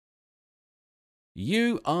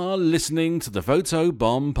You are listening to the Photo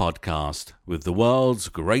Bomb podcast with the world's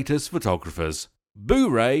greatest photographers, Boo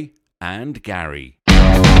Ray and Gary.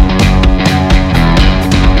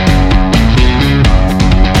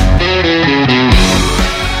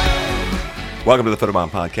 Welcome to the Photo Bomb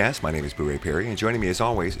podcast. My name is Boo Ray Perry, and joining me as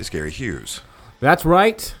always is Gary Hughes. That's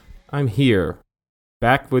right. I'm here.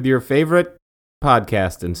 Back with your favorite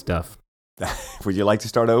podcast and stuff. Would you like to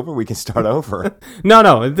start over? We can start over.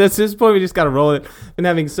 No. At this point, we just got to roll it. Been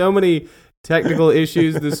having so many technical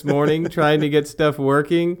issues this morning trying to get stuff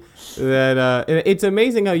working that it's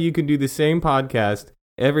amazing how you can do the same podcast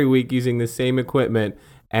every week using the same equipment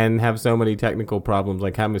and have so many technical problems,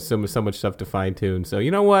 like having so much stuff to fine tune. So you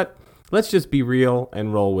know what? Let's just be real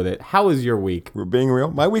and roll with it. How was your week? We're being real.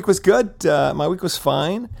 My week was good. My week was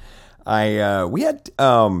fine. We had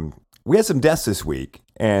some deaths this week.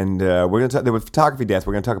 And we're going to talk. There were photography deaths.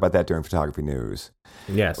 We're going to talk about that during photography news.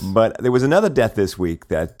 Yes. But there was another death this week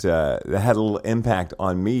that had a little impact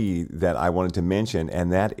on me that I wanted to mention,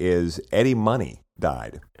 and that is Eddie Money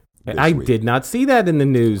died. I did not see that in the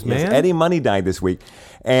news, man. Yes, Eddie Money died this week.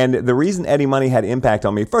 And the reason Eddie Money had impact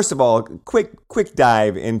on me, first of all, quick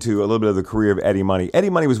dive into a little bit of the career of Eddie Money.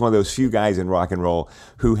 Eddie Money was one of those few guys in rock and roll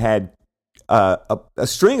who had a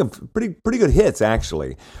string of pretty good hits,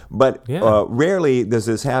 actually. But rarely does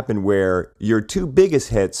this happen where your two biggest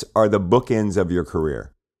hits are the bookends of your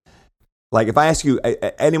career. Like if I ask you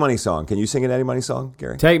Eddie Money song, can you sing an Eddie Money song,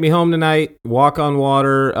 Gary? Take Me Home Tonight, Walk on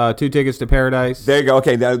Water, Two Tickets to Paradise. There you go.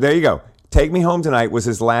 Okay, there you go. Take Me Home Tonight was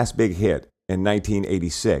his last big hit in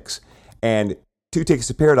 1986. And Two Tickets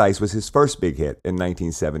to Paradise was his first big hit in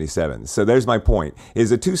 1977. So there's my point, is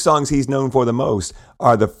the two songs he's known for the most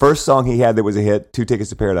are the first song he had that was a hit, Two Tickets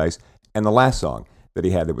to Paradise, and the last song that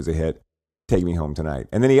he had that was a hit, Take Me Home Tonight.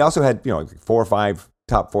 And then he also had, 4 or 5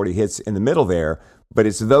 top 40 hits in the middle there, but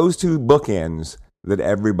it's those two bookends that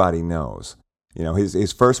everybody knows.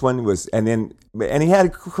 His first one was, and he had a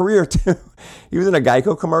career too. He was in a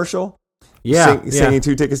Geico commercial. Singing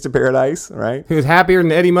Two Tickets to Paradise, right? He was happier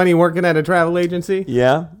than Eddie Money working at a travel agency.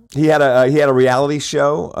 Yeah, he had a reality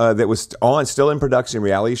show that was still in production,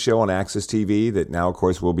 reality show on Access TV that now, of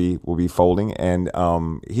course, will be folding. And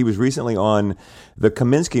he was recently on the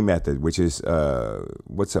Kominsky Method, which is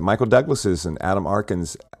Michael Douglas's and Adam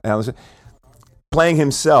Arkin's playing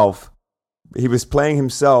himself. He was playing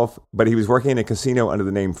himself, but he was working in a casino under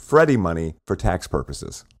the name Freddie Money for tax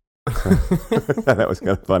purposes. That was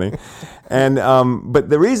kind of funny. And but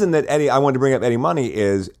the reason that I wanted to bring up Eddie Money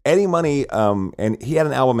is Eddie Money, and he had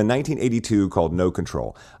an album in 1982 called No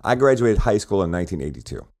Control. I graduated high school in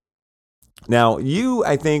 1982. Now, you,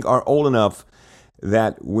 I think, are old enough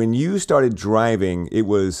that when you started driving, it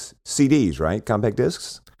was CDs, right? Compact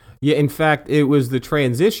discs? Yeah, in fact, it was the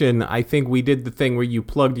transition. I think we did the thing where you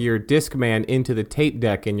plugged your Discman into the tape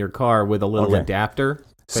deck in your car with a little adapter.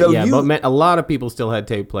 But a lot of people still had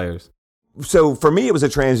tape players. So for me, it was a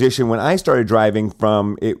transition when I started driving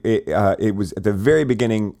from it was at the very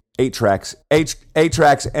beginning 8 tracks, and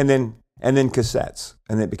then cassettes,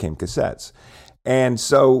 and then it became cassettes. And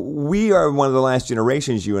so we are one of the last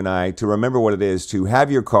generations, you and I, to remember what it is to have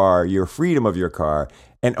your car, your freedom of your car,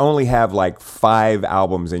 and only have like 5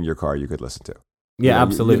 albums in your car you could listen to. Yeah,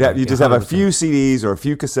 absolutely. You just 100%. Have a few CDs or a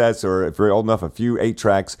few cassettes, or if you're old enough, a few 8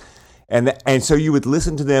 tracks. And so you would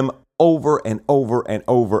listen to them over and over and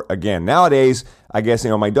over again. Nowadays, I guess,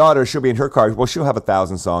 my daughter, she'll be in her car. Well, she'll have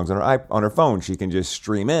 1,000 songs on her phone. She can just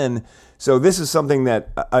stream in. So this is something that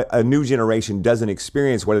a new generation doesn't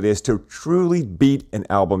experience what it is to truly beat an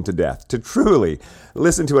album to death, to truly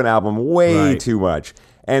listen to an album way too much.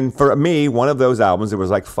 And for me, one of those albums, there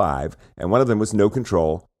was like 5, and one of them was No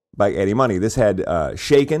Control by Eddie Money. This had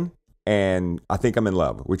Shakin' and I Think I'm in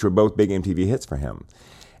Love, which were both big MTV hits for him.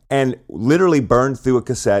 And literally burned through a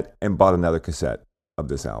cassette and bought another cassette of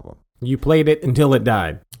this album. You played it until it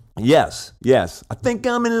died. Yes. I think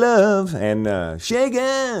I'm in love and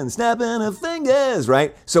shaking, snapping her fingers,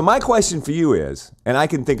 right? So my question for you is, and I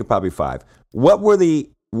can think of probably 5. What were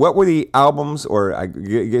the albums or I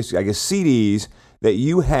guess CDs that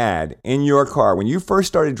you had in your car when you first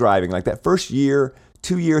started driving, like that first year,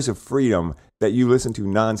 2 years of freedom that you listened to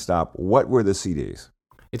nonstop? What were the CDs?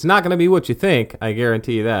 It's not going to be what you think, I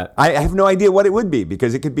guarantee you that. I have no idea what it would be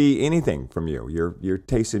because it could be anything from you. Your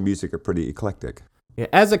tastes in music are pretty eclectic. Yeah,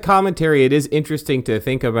 as a commentary, it is interesting to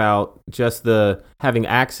think about just the having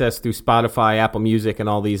access through Spotify, Apple Music, and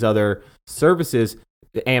all these other services,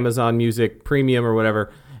 Amazon Music, Premium or whatever,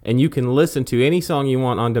 and you can listen to any song you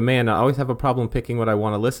want on demand. I always have a problem picking what I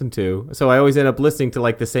want to listen to, so I always end up listening to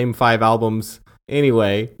like the same 5 albums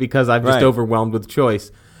anyway because I'm just overwhelmed with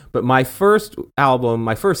choice. But my first album,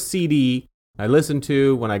 my first CD, I listened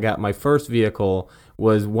to when I got my first vehicle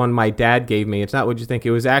was one my dad gave me. It's not what you think.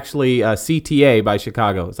 It was actually CTA by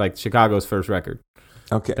Chicago. It's like Chicago's first record.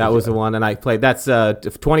 Okay. That was the one, and I played. That's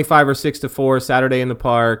 25 or 6 to 4, Saturday in the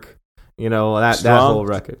Park. That whole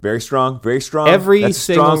record. Very strong, very strong. Every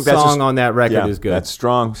single song on that record is good. That's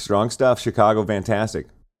strong stuff. Chicago, fantastic.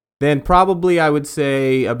 Then probably I would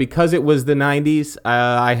say, because it was the 90s,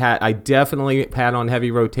 I definitely had on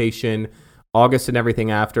heavy rotation August and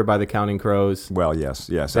Everything After by the Counting Crows. Well, yes.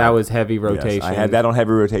 That was heavy rotation. Yes, I had that on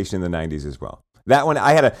heavy rotation in the 90s as well. That one,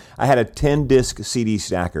 I had a 10-disc CD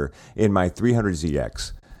stacker in my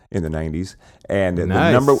 300ZX in the 90s, and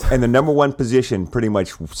nice. the number one position pretty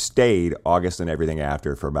much stayed August and Everything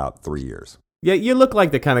After for about 3 years. Yeah, you look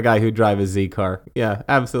like the kind of guy who'd drive a Z car. Yeah,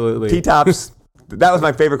 absolutely. T-tops. That was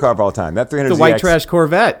my favorite car of all time. That 300ZX. The white trash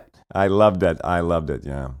Corvette. I loved it.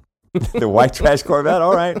 Yeah. The white trash Corvette.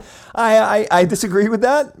 All right. I disagree with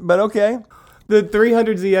that, but okay. The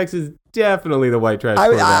 300ZX is definitely the white trash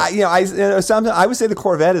Corvette. I would say the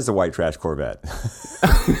Corvette is the white trash Corvette.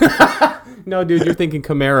 No, dude, you're thinking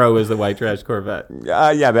Camaro is the white trash Corvette.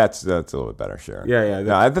 Yeah, that's a little bit better, sure. Yeah.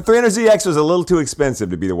 No, the 300ZX was a little too expensive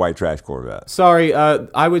to be the white trash Corvette. Sorry,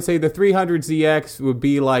 I would say the 300ZX would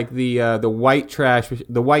be like the white trash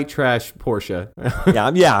Porsche.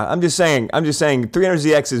 yeah. I'm just saying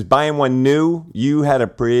 300ZX is buying one new. You had a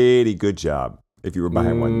pretty good job if you were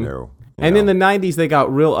buying one new. And in the 90s, they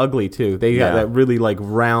got real ugly, too. They got that really, like,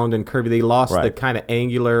 round and curvy. They lost the kind of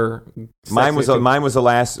angular... Mine was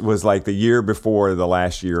like the year before the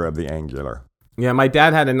last year of the angular. Yeah, my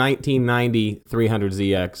dad had a 1990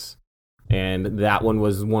 300ZX, and that one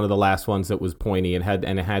was one of the last ones that was pointy and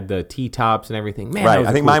it had the T-tops and everything. Man, right.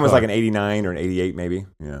 I think mine was like an 89 or an 88, maybe.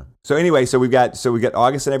 Yeah. So anyway, we got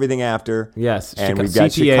August and Everything After. Yes. And we've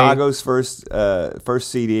got CTA. Chicago's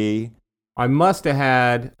first CD. I must have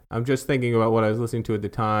had, I'm just thinking about what I was listening to at the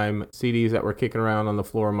time, CDs that were kicking around on the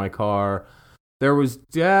floor of my car. There was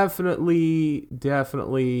definitely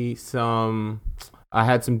some, I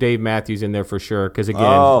had some Dave Matthews in there for sure, because again,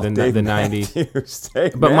 the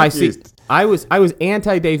 90s. But I was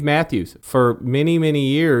anti-Dave Matthews for many, many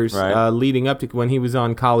years, leading up to when he was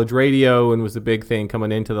on college radio and was the big thing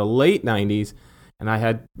coming into the late 90s. And I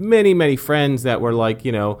had many, many friends that were like,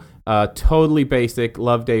 totally basic,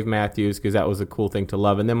 love Dave Matthews because that was a cool thing to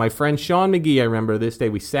love. And then my friend Sean McGee, I remember this day,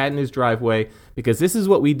 we sat in his driveway because this is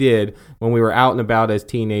what we did when we were out and about as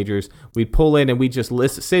teenagers. We'd pull in and we'd just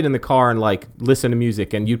sit in the car and like listen to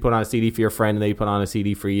music. And you'd put on a CD for your friend and they'd put on a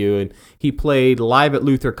CD for you. And he played Live at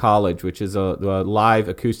Luther College, which is a live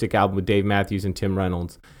acoustic album with Dave Matthews and Tim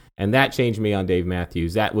Reynolds. And that changed me on Dave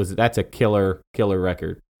Matthews. That's a killer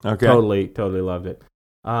record. Okay. Totally loved it.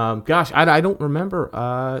 I don't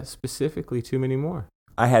remember specifically too many more.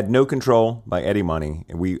 I had No Control by Eddie Money.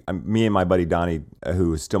 And me and my buddy Donnie,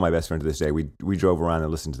 who is still my best friend to this day, we drove around and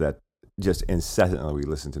listened to that just incessantly. We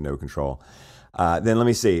listened to No Control. Then let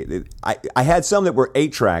me see. I had some that were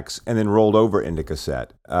 8 tracks and then rolled over into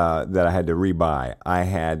cassette that I had to rebuy. I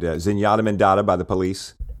had Zenyatta Mendatta by The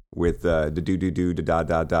Police with the do da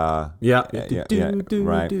da da. Yeah.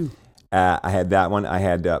 Right. I had that one. I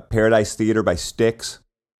had Paradise Theater by Styx.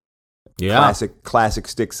 Yeah. Classic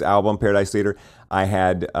Styx album, Paradise Theater. I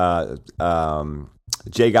had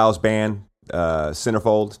Jay Giles Band,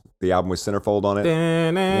 Centerfold. The album with Centerfold on it.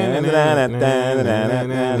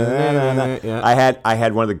 I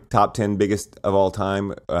had one of the top 10 biggest of all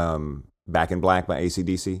time, Back in Black by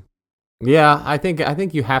AC/DC. Yeah, I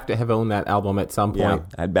think you have to have owned that album at some point. Yeah,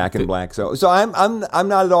 I had Back in Black. So I'm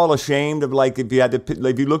not at all ashamed of like if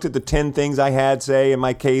you looked at the 10 things I had, say in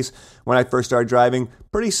my case when I first started driving,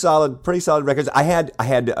 pretty solid records. I had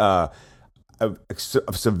a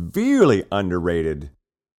severely underrated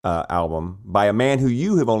album by a man who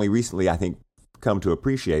you have only recently, I think, come to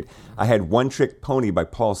appreciate. I had One Trick Pony by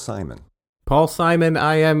Paul Simon. Paul Simon,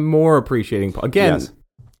 I am more appreciating. Again. Yes.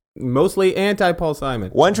 Mostly anti-Paul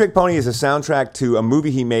Simon. One Trick Pony is a soundtrack to a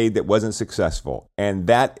movie he made that wasn't successful. And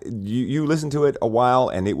that, you listen to it a while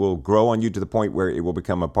and it will grow on you to the point where it will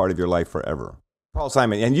become a part of your life forever. Paul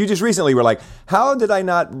Simon. And you just recently were like, how did I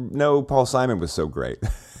not know Paul Simon was so great?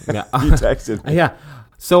 Yeah. You texted me. Yeah.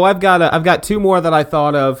 So I've got 2 more that I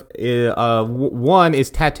thought of. One is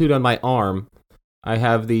tattooed on my arm. I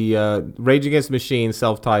have the Rage Against the Machine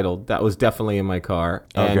self-titled. That was definitely in my car.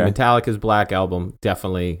 And Metallica's Black Album,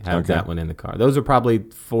 definitely have that one in the car. Those are probably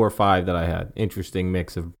 4 or 5 that I had. Interesting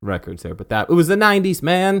mix of records there. But it was the 90s,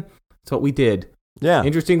 man. That's what we did. Yeah.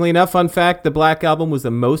 Interestingly enough, fun fact, the Black Album was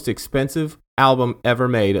the most expensive album ever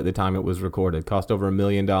made at the time it was recorded. Cost over $1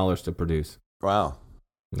 million to produce. Wow.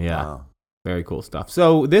 Yeah. Wow. Very cool stuff.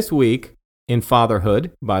 So this week, in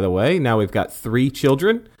fatherhood, by the way. Now we've got 3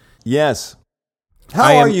 children. Yes.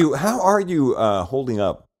 How are you holding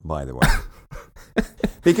up, by the way?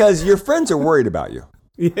 Because your friends are worried about you.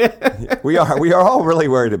 Yeah. We are all really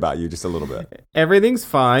worried about you just a little bit. Everything's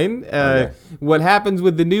fine. Okay. What happens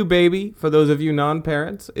with the new baby, for those of you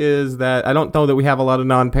non-parents, is that I don't know that we have a lot of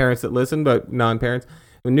non-parents that listen, but non-parents,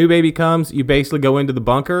 when new baby comes, you basically go into the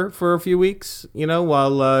bunker for a few weeks,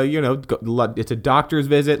 while, it's a doctor's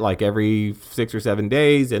visit like every 6 or 7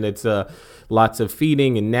 days, and it's lots of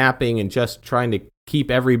feeding and napping and just trying to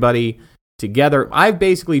keep everybody together. I'm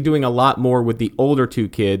basically doing a lot more with the older 2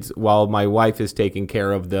 kids while my wife is taking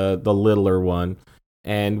care of the littler one.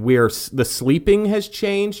 And the sleeping has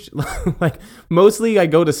changed. Like mostly I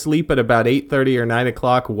go to sleep at about 8:30 or 9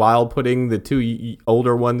 o'clock while putting the 2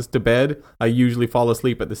 older ones to bed. I usually fall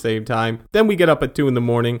asleep at the same time. Then we get up at 2 in the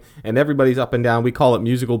morning and everybody's up and down. We call it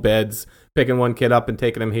musical beds, picking one kid up and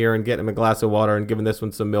taking him here and getting him a glass of water and giving this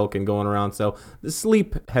one some milk and going around. So the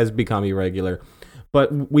sleep has become irregular.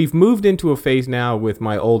 But we've moved into a phase now with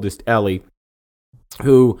my oldest, Ellie,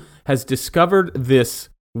 who has discovered this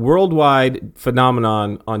worldwide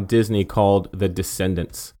phenomenon on Disney called The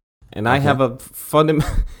Descendants. And I have a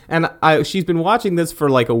she's been watching this for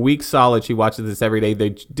like a week solid. She watches this every day.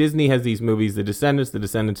 Disney has these movies, The Descendants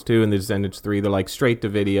 2, and The Descendants 3. They're like straight to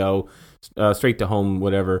video, straight to home,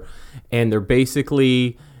 whatever. And they're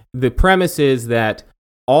basically, the premise is that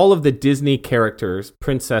all of the Disney characters,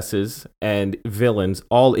 princesses and villains,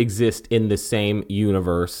 all exist in the same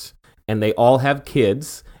universe, and they all have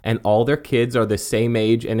kids, and all their kids are the same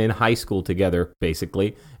age and in high school together,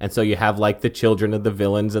 basically. And so you have like the children of the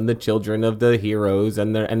villains and the children of the heroes,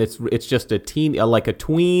 and it's just a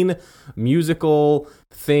tween musical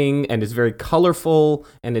thing, and it's very colorful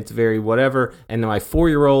and it's very whatever. And my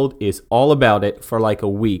 4-year-old is all about it for like a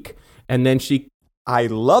week, and then I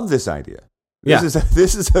love this idea. Yeah.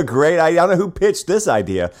 This is a great idea. I don't know who pitched this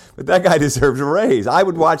idea, but that guy deserves a raise. I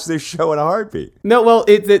would watch this show in a heartbeat. No, well,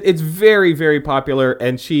 it's very, very popular,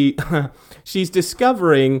 and she's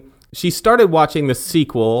discovering. She started watching the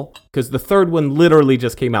sequel because the 3rd one literally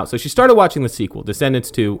just came out. So she started watching the sequel,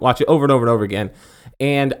 Descendants 2, watch it over and over and over again.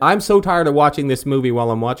 And I'm so tired of watching this movie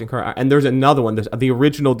while I'm watching her. And there's another one, the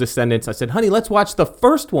original Descendants. I said, honey, let's watch the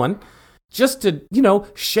first one just to,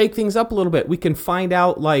 shake things up a little bit. We can find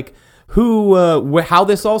out, like, how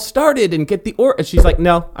this all started and get and she's like,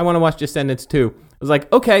 no, I want to watch Descendants 2. I was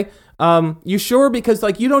like, okay, you sure? Because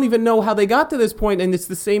like you don't even know how they got to this point, and it's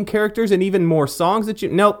the same characters and even more songs that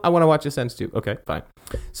no, I want to watch Descendants 2. Okay, fine.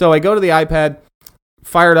 So I go to the iPad,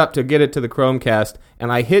 fire it up to get it to the Chromecast,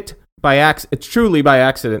 and I hit it's truly by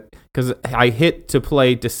accident, because I hit to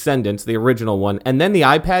play Descendants, the original one, and then the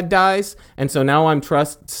iPad dies, and so now I'm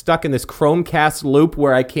stuck in this Chromecast loop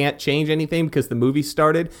where I can't change anything because the movie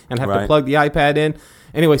started, and I have to plug the iPad in.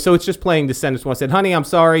 Anyway, so it's just playing Descendants 1. I said, honey, I'm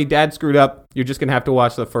sorry, Dad screwed up. You're just going to have to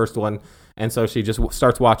watch the first one. And so she just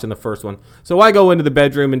starts watching the first one. So I go into the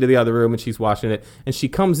bedroom, into the other room, and she's watching it, and she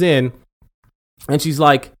comes in, and she's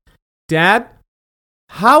like, Dad,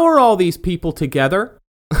 how are all these people together?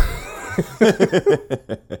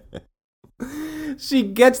 She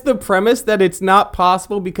gets the premise that it's not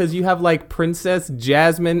possible because you have like Princess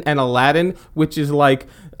Jasmine and Aladdin, which is like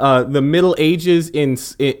the Middle Ages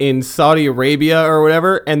in Saudi Arabia or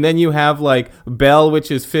whatever, and then you have like Belle,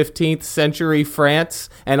 which is 15th century France,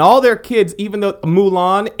 and all their kids, even though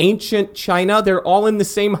Mulan, ancient China, they're all in the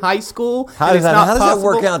same high school. How does that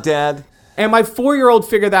work out, Dad? And my 4-year-old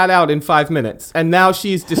figured that out in 5 minutes, and now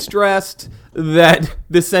she's distressed that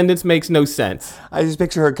Descendants makes no sense. I just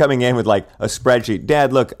picture her coming in with like a spreadsheet.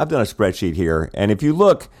 Dad, look, I've done a spreadsheet here, and if you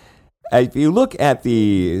look at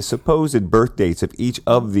the supposed birth dates of each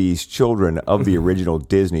of these children of the original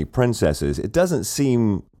Disney princesses, it doesn't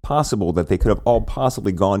seem possible that they could have all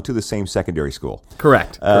possibly gone to the same secondary school.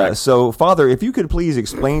 Correct. So, Father, if you could please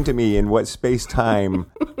explain to me in what space-time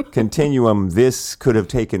continuum this could have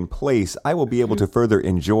taken place, I will be able to further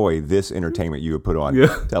enjoy this entertainment you have put on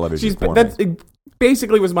television for me.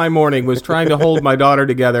 Basically was my morning, was trying to hold my daughter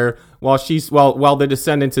together while the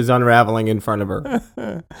Descendants is unraveling in front of her.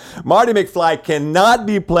 Marty McFly cannot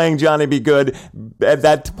be playing Johnny B. Good at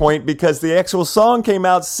that point because the actual song came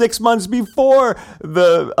out 6 months before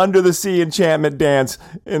the Under the Sea enchantment dance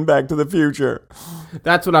in Back to the Future.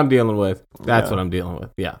 That's what I'm dealing with. What I'm dealing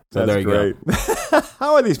with. Yeah. So that's there you great. go.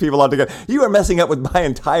 How are these people all together? You are messing up with my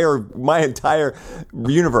entire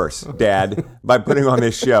universe, Dad, by putting on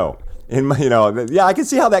this show. I can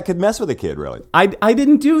see how that could mess with a kid, really. I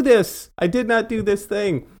didn't do this. I did not do this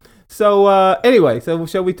thing. So anyway, so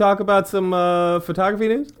shall we talk about some photography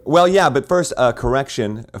news? Well, yeah, but first,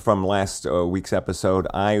 correction from last week's episode.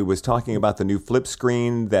 I was talking about the new flip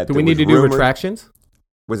screen that. Do we need to do retractions?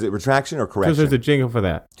 Was it retraction or correction? Because there's a jingle for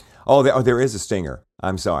that. Oh, there is a stinger.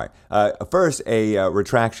 I'm sorry. First, a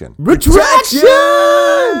retraction. Retraction!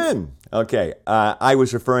 Okay, I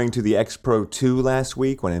was referring to the X Pro 2 last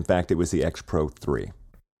week when in fact it was the X Pro 3.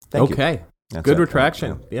 Thank you. Okay. That's Good it.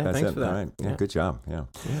 retraction. Yeah, That's thanks it. for that. All right. Yeah, good job. Yeah.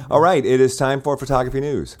 All right, it is time for photography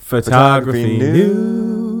news. Photography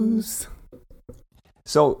news.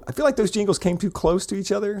 So I feel like those jingles came too close to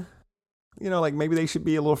each other. You know, like maybe they should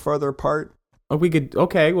be a little further apart. Oh, we could.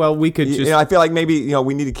 Okay, well, we could just. You know, I feel like maybe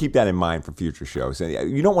we need to keep that in mind for future shows.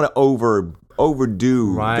 And you don't want to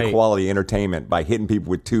overdo Right. the quality entertainment by hitting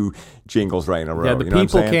people with two jingles right in a row. Yeah, the you know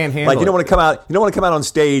people what I'm saying? can't handle Like you don't it. want to come out. You don't want to come out on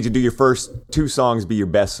stage and do your first two songs be your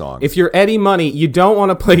best songs. If you're Eddie Money, you don't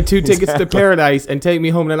want to play Two Tickets to Paradise and Take Me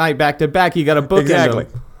Home Tonight back to back. You got to book Exactly.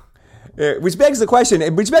 them. Which begs the question. I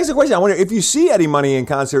wonder if you see Eddie Money in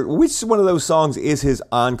concert, which one of those songs is his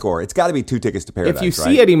encore? It's got to be Two Tickets to Paradise. If you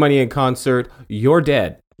right? see Eddie Money in concert, you're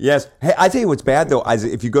dead. Yes. Hey, I tell you what's bad though. Is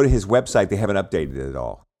if you go to his website, they haven't updated it at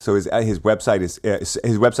all. So his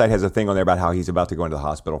website has a thing on there about how he's about to go into the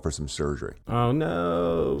hospital for some surgery. Oh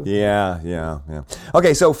no. Yeah.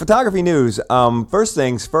 Okay, so photography news. First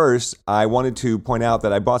things first, I wanted to point out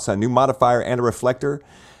that I bought some new modifier and a reflector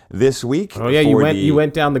this week. Oh yeah, you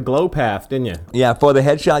went down the glow path, didn't you? Yeah, for the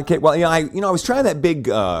headshot kit. Well, I was trying that big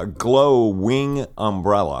glow wing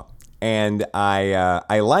umbrella, and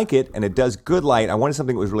I like it, and it does good light. I wanted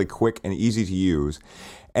something that was really quick and easy to use.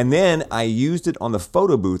 And then I used it on the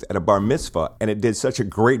photo booth at a bar mitzvah, and it did such a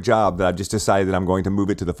great job that I've just decided that I'm going to move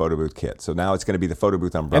it to the photo booth kit. So now it's going to be the photo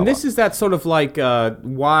booth umbrella. And this is that sort of like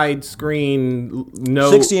wide screen, no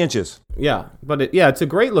 60 inches. Yeah, but it's a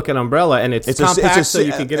great looking umbrella, and it's compact, so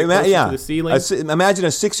you can get it closer to the ceiling. Imagine a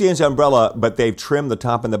 60-inch umbrella, but they've trimmed the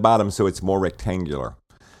top and the bottom so it's more rectangular.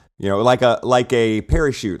 You know, like a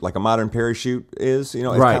parachute, like a modern parachute is. You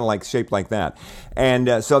know, it's kind of like shaped like that.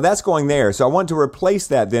 And so that's going there. So I want to replace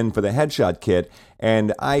that then for the headshot kit.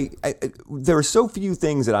 And I there are so few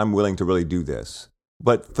things that I'm willing to really do this.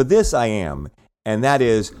 But for this I am. And that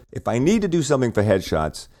is, if I need to do something for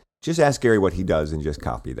headshots, just ask Gary what he does and just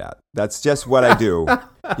copy that. That's just what I do.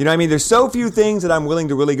 You know what I mean? There's so few things that I'm willing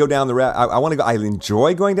to really go down the rabbit. I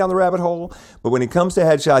enjoy going down the rabbit hole, but when it comes to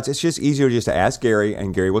headshots, it's just easier just to ask Gary,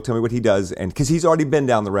 and Gary will tell me what he does, and because he's already been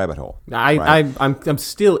down the rabbit hole. I'm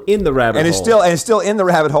still in the rabbit hole. It's still in the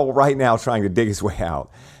rabbit hole right now, trying to dig his way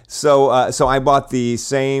out. So I bought the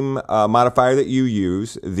same modifier that you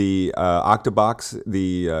use, the Octabox.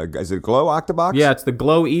 Is it Glow Octabox? Yeah, it's the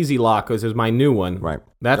Glow Easy Lock, which is my new one. Right.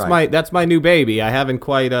 That's my new baby. I haven't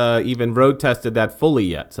quite even road tested that fully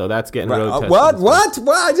yet, so that's getting road tested. What?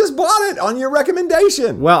 Well, I just bought it on your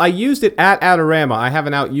recommendation. Well, I used it at Adorama. I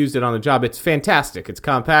haven't used it on the job. It's fantastic. It's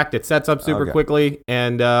compact. It sets up super quickly,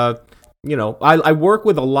 and I work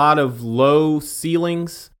with a lot of low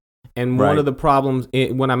ceilings. And one of the problems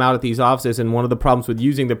when I'm out at these offices, and one of the problems with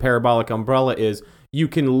using the parabolic umbrella is you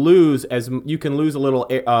can lose a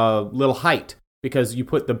little height because you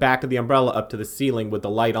put the back of the umbrella up to the ceiling with the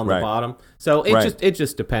light on the bottom. So it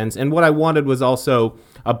just depends. And what I wanted was also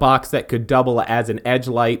a box that could double as an edge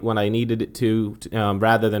light when I needed it to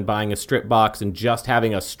rather than buying a strip box and just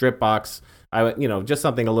having a strip box. Just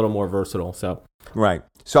something a little more versatile. So right.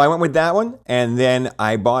 So I went with that one, and then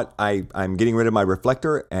I'm getting rid of my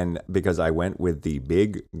reflector, and because I went with the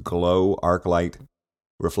big Glow ArcLight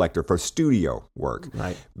reflector for studio work.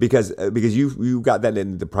 Right. Because you got that,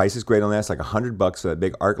 and the price is great on that. It's like $100 for that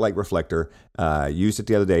big ArcLight reflector. Used it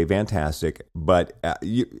the other day, fantastic. But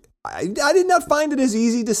I did not find it as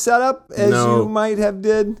easy to set up as you might have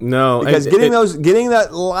did. No, because getting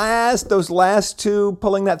those last two,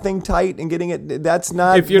 pulling that thing tight and getting it, that's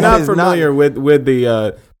not. If you're not familiar with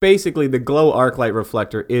the basically the Glow ArcLight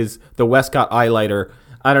reflector is the Westcott Eyelighter.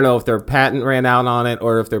 I don't know if their patent ran out on it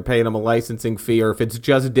or if they're paying them a licensing fee or if it's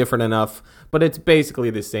just different enough, but it's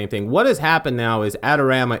basically the same thing. What has happened now is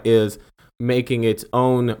Adorama is making its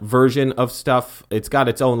own version of stuff. It's got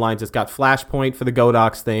its own lines. It's got Flashpoint for the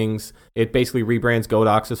Godox things. It basically rebrands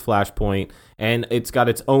Godox as Flashpoint, and it's got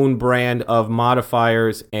its own brand of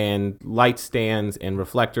modifiers and light stands and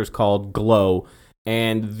reflectors called Glow.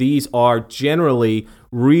 And these are generally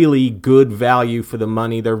really good value for the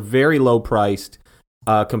money. They're very low priced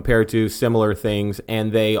compared to similar things,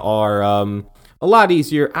 and they are a lot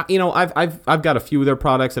easier. I've got a few of their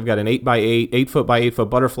products. I've got an 8 foot by 8 foot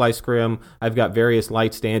butterfly scrim. I've got various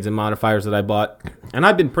light stands and modifiers that I bought, and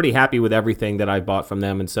I've been pretty happy with everything that I bought from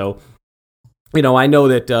them. And so, I know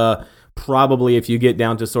that probably if you get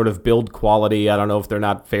down to sort of build quality, I don't know if they're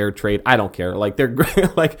not fair trade. I don't care. Like they're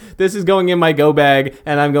like, this is going in my go bag,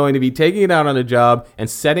 and I'm going to be taking it out on a job and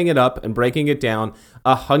setting it up and breaking it down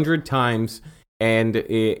 100 times. And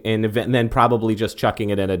then probably just chucking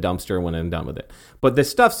it in a dumpster when I'm done with it. But this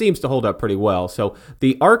stuff seems to hold up pretty well. So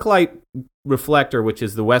the ArcLight reflector, which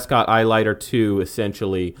is the Westcott iLighter 2,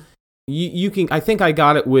 essentially, you can. I think I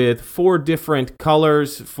got it with 4 different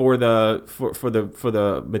colors for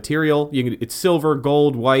the material. It's silver,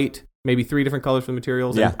 gold, white. Maybe 3 different colors for the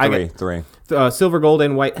materials. Yeah, and three. Silver, gold,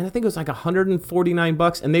 and white. And I think it was like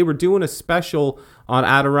 $149. And they were doing a special on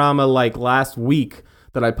Adorama like last week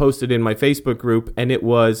that I posted in my Facebook group, and it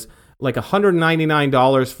was like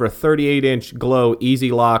 $199 for a 38-inch Glow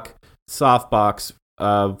Easy Lock softbox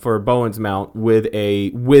for Bowen's mount with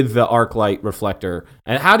the ArcLight reflector.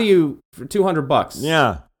 And how do you for $200?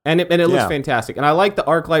 Yeah. And it looks fantastic. And I like the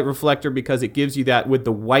ArcLight reflector because it gives you that with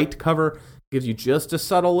the white cover, gives you just a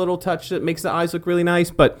subtle little touch that makes the eyes look really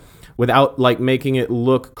nice, but without like making it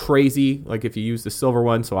look crazy, like if you use the silver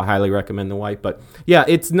one. So I highly recommend the white. But yeah,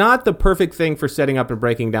 it's not the perfect thing for setting up and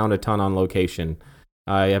breaking down a ton on location.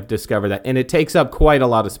 I have discovered that. And it takes up quite a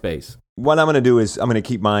lot of space. What I'm going to do is I'm going to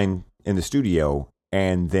keep mine in the studio.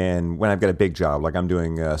 And then when I've got a big job, like I'm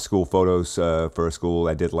doing school photos for a school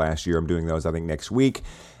I did last year, I'm doing those, I think, next week.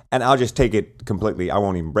 And I'll just take it completely. I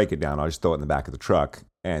won't even break it down. I'll just throw it in the back of the truck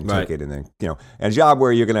and take it. And then, and a job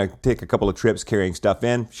where you're going to take a couple of trips carrying stuff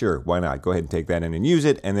in, sure, why not? Go ahead and take that in and use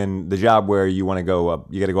it. And then the job where you want to go up,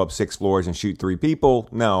 you got to go up 6 floors and shoot 3 people.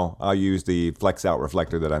 No, I'll use the flex out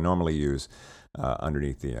reflector that I normally use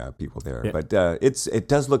underneath the people there. Yeah. But it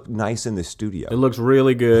does look nice in the studio. It looks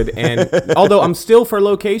really good. And although I'm still for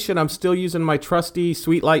location, I'm still using my trusty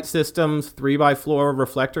Sweetlight Systems 3x4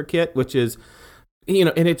 reflector kit, which is,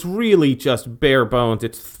 and it's really just bare bones.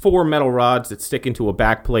 It's 4 metal rods that stick into a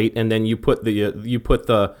back plate, and then you put the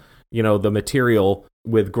the material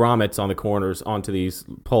with grommets on the corners onto these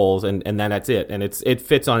poles, and then that's it. And it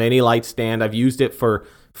fits on any light stand. I've used it for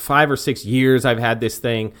 5 or 6 years. I've had this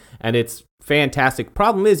thing, and it's fantastic.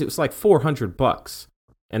 Problem is, it was like $400,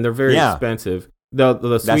 and they're very expensive.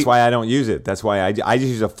 That's why I don't use it. That's why I just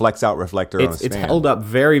use a flex out reflector on a stand. It's held up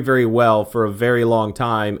very, very well for a very long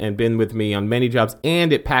time and been with me on many jobs,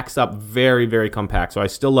 and it packs up very, very compact. So I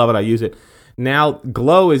still love it. I use it. Now,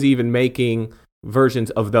 Glow is even making versions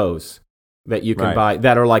of those that you can buy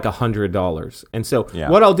that are like $100. And so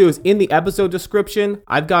what I'll do is in the episode description,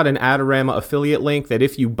 I've got an Adorama affiliate link that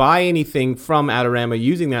if you buy anything from Adorama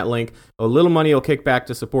using that link, a little money will kick back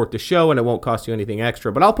to support the show, and it won't cost you anything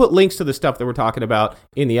extra. But I'll put links to the stuff that we're talking about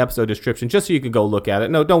in the episode description just so you can go look at it.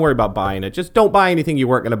 No, don't worry about buying it. Just don't buy anything you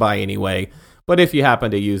weren't going to buy anyway. But if you happen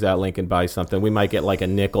to use that link and buy something, we might get like a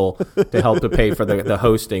nickel to help to pay for the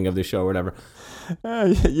hosting of the show or whatever.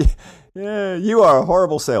 Yeah, you are a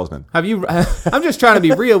horrible salesman. I'm just trying to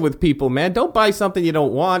be real with people, man. Don't buy something you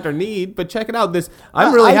don't want or need, but check it out.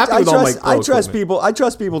 I'm really happy with all my I trust people. I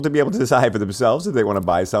trust people to be able to decide for themselves if they want to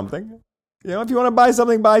buy something. If you want to buy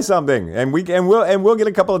something, buy something, and we'll get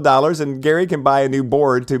a couple of dollars, and Gary can buy a new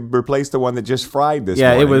board to replace the one that just fried this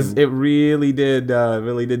morning. Yeah, it really did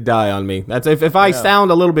die on me. That's if I sound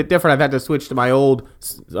a little bit different, I've had to switch to my old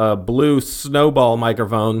blue Snowball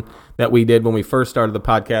microphone that we did when we first started the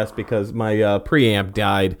podcast because my preamp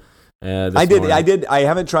died. I did. I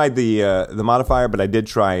haven't tried the modifier, but I did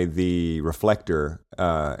try the reflector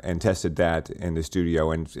and tested that in the studio,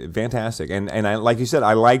 and fantastic. And I, like you said,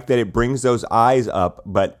 I like that it brings those eyes up,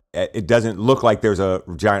 but it doesn't look like there's a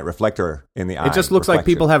giant reflector in the eye. It just looks like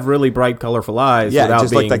people have really bright, colorful eyes. Yeah, it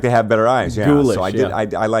just looks like they have better eyes. Yeah, ghoulish, so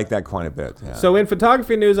I like that quite a bit. Yeah. So in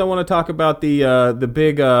photography news, I want to talk about the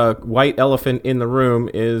big white elephant in the room.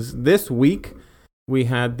 Is this week we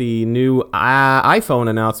had the new iPhone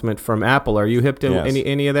announcement from Apple. Are you hip to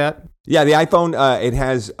any of that? Yeah, the iPhone, it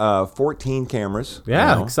has 14 cameras.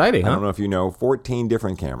 Yeah, exciting, huh? I don't know if you know, 14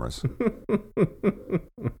 different cameras.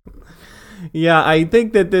 Yeah, I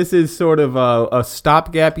think that this is sort of a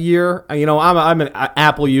stopgap year. I'm an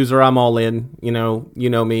Apple user. I'm all in, you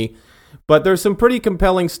know me. But there's some pretty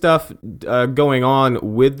compelling stuff going on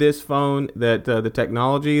with this phone that the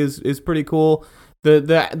technology is pretty cool.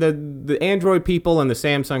 The Android people and the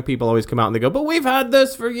Samsung people always come out and they go, but we've had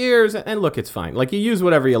this for years. And look, it's fine. Like, you use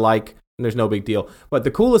whatever you like, and there's no big deal. But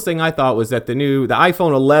the coolest thing I thought was that the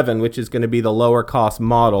iPhone 11, which is going to be the lower cost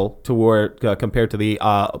model compared to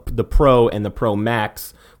the Pro and the Pro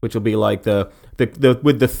Max, which will be like the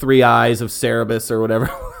with the 3 eyes of Cerebus or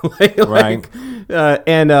whatever. Right.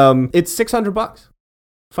 And it's $600.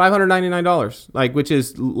 $599, which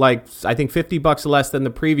is like I think $50 less than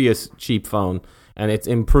the previous cheap phone. and it's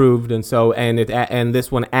improved, and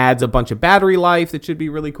this one adds a bunch of battery life that should be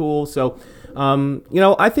really cool. So,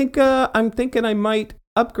 I think I'm thinking I might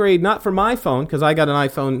upgrade, not for my phone, because I got an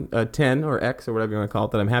iPhone 10 or X or whatever you want to call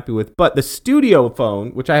it that I'm happy with, but the studio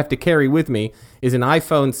phone, which I have to carry with me, is an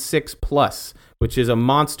iPhone 6 Plus, which is a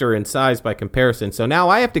monster in size by comparison. So now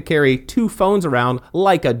I have to carry 2 phones around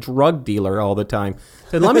like a drug dealer all the time.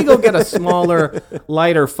 So let me go get a smaller,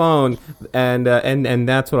 lighter phone, and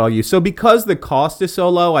that's what I'll use. So because the cost is so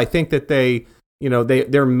low, I think that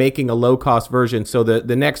they're making a low-cost version, so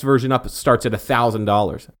the next version up starts at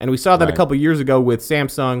 $1,000. And we saw that a couple years ago with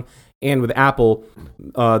Samsung and with Apple.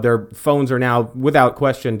 Their phones are now, without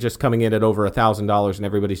question, just coming in at over $1,000, and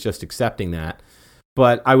everybody's just accepting that.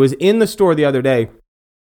 But I was in the store the other day,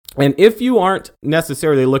 and if you aren't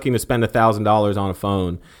necessarily looking to spend $1,000 on a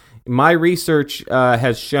phone, my research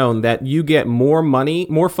has shown that you get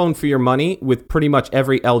more phone for your money with pretty much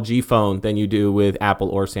every LG phone than you do with Apple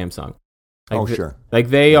or Samsung. Sure. Like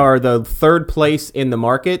they are the third place in the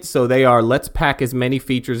market, so they are, let's pack as many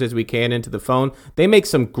features as we can into the phone. They make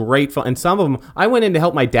some great phone, and some of them, I went in to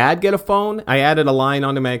help my dad get a phone. I added a line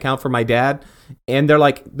onto my account for my dad, and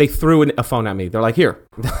they threw a phone at me. They're like, here.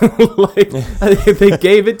 They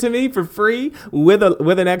gave it to me for free with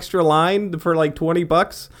an extra line for like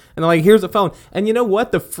 $20, and they're like, here's a phone. And you know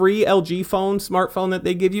what? The free LG smartphone that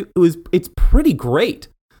they give you, it's pretty great.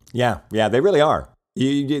 Yeah, they really are.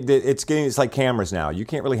 It's like cameras now. You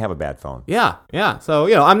can't really have a bad phone. Yeah.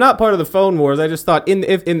 So I'm not part of the phone wars. I just thought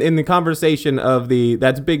in the conversation of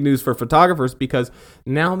that's big news for photographers, because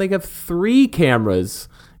now they have 3 cameras.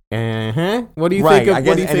 What do you think of?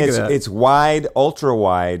 What do you think of that? It's wide, ultra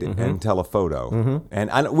wide, and telephoto.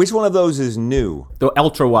 And which one of those is new? The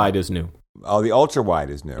ultra wide is new. Oh, the ultra wide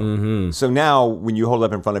is new. So now when you hold it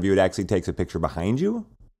up in front of you, it actually takes a picture behind you.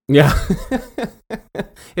 Yeah.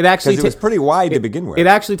 It actually it was pretty wide to begin with. It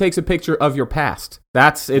actually takes a picture of your past.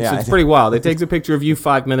 It's pretty wild. It takes a picture of you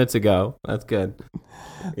 5 minutes ago. That's good.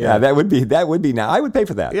 Yeah, that would be now. I would pay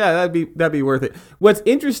for that. Yeah, that'd be worth it. What's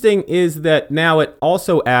interesting is that now it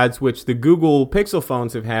also adds, which the Google Pixel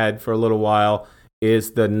phones have had for a little while,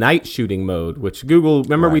 is the night shooting mode, which Google,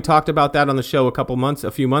 remember we talked about that on the show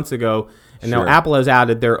a few months ago, and now Apple has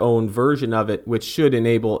added their own version of it, which should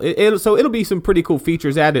enable it. So it'll be some pretty cool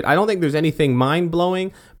features added. I don't think there's anything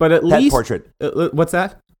mind-blowing, but at least... Pet portrait. What's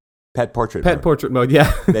that? Pet portrait mode. Pet portrait mode,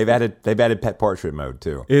 yeah. They've added pet portrait mode,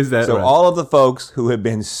 too. Is that so right? All of the folks who have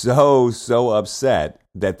been so upset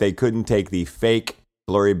that they couldn't take the fake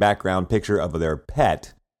blurry background picture of their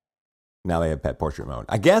pet... Now they have pet portrait mode.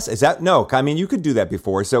 I guess, you could do that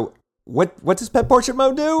before. So what does pet portrait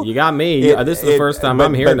mode do? You got me. This is the first time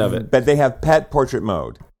I'm hearing of it. But they have pet portrait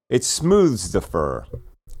mode. It smooths the fur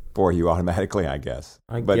for you automatically, I guess.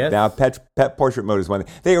 But now pet portrait mode is one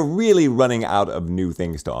thing. They are really running out of new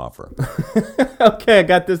things to offer. Okay, I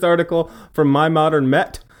got this article from My Modern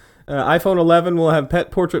Met. iPhone 11 will have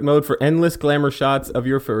pet portrait mode for endless glamour shots of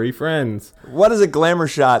your furry friends. What does a glamour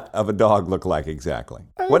shot of a dog look like exactly?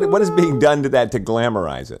 What is being done to that to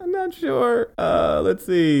glamorize it? I'm not sure. Let's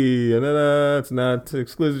see. It's not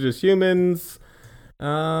exclusive to just humans.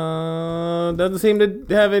 Doesn't seem to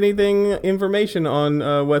have anything information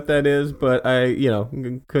on what that is, but I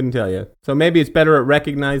couldn't tell you. So maybe it's better at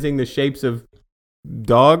recognizing the shapes of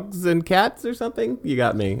dogs and cats or something. You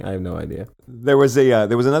got me. I have no idea. There was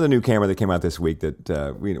another new camera that came out this week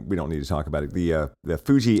that we don't need to talk about it. The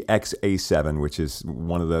Fuji X-A7, which is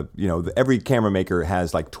one of the every camera maker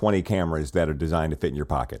has like 20 cameras that are designed to fit in your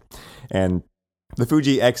pocket, and the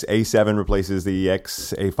Fuji X-A7 replaces the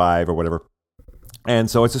X-A5 or whatever,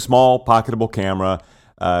 and so it's a small pocketable camera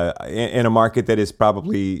in a market that is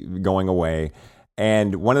probably going away.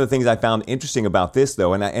 And one of the things I found interesting about this,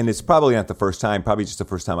 though, and it's probably not the first time, probably just the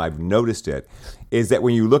first time I've noticed it, is that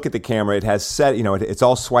when you look at the camera, it has set, it's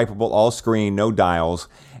all swipeable, all screen, no dials,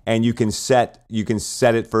 and you can set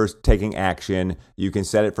it for taking action, you can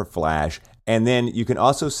set it for flash, and then you can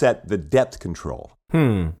also set the depth control.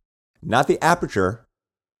 Not the aperture.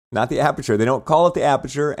 They don't call it the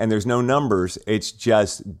aperture, and there's no numbers. It's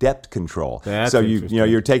just depth control. That's so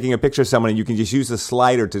you're taking a picture of someone, and you can just use the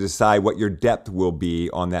slider to decide what your depth will be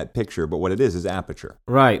on that picture. But what it is aperture.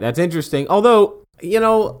 Right. That's interesting. Although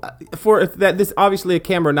for that, this obviously a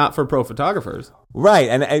camera not for pro photographers. Right.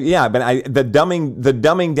 And the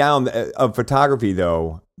dumbing down of photography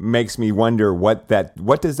though makes me wonder what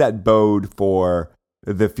does that bode for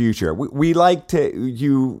the future. We like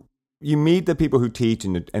to You meet the people who teach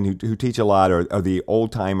and who teach a lot are the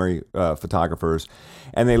old-timer photographers,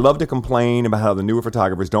 and they love to complain about how the newer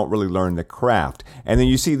photographers don't really learn the craft. And then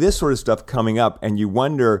you see this sort of stuff coming up, and you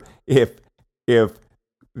wonder if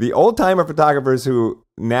the old-timer photographers who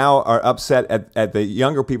now are upset at the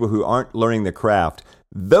younger people who aren't learning the craft,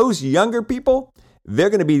 those younger people, they're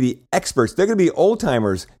going to be the experts. They're going to be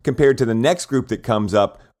old-timers compared to the next group that comes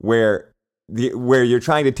up where you're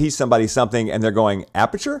trying to teach somebody something and they're going,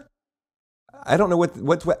 aperture? I don't know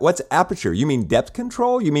what's aperture. You mean depth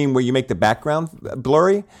control? You mean where you make the background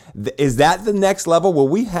blurry? Is that the next level? Will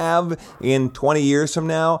we have in 20 years from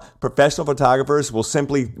now professional photographers will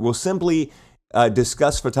simply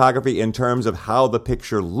discuss photography in terms of how the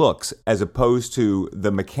picture looks as opposed to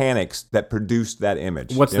the mechanics that produced that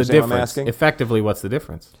image? What's the difference? Effectively, what's the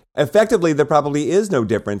difference? Effectively, there probably is no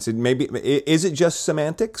difference. Is it just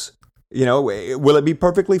semantics? Will it be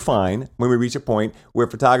perfectly fine when we reach a point where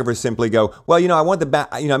photographers simply go, well, I want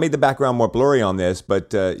I made the background more blurry on this,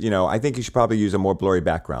 but, I think you should probably use a more blurry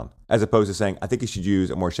background, as opposed to saying, I think you should use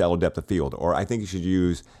a more shallow depth of field, or I think you should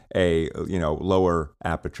use a, lower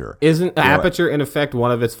aperture. Isn't aperture, in effect,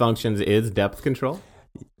 one of its functions is depth control?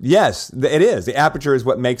 Yes, it is. The aperture is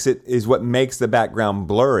what makes the background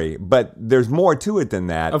blurry, but there's more to it than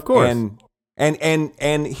that. Of course.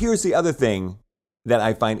 And here's the other thing that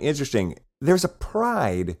I find interesting. There's a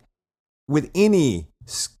pride with any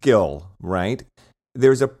skill, right?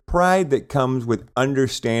 There's a pride that comes with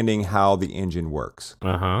understanding how the engine works.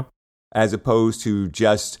 Uh-huh. As opposed to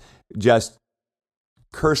just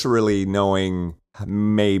cursorily knowing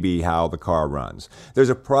maybe how the car runs. There's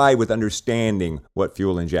a pride with understanding what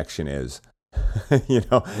fuel injection is.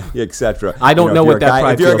 Etc. I don't know what that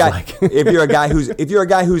pride feels like. if you're a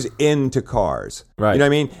guy who's into cars, right? You know what I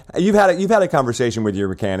mean? You've had a conversation with your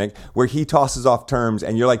mechanic where he tosses off terms,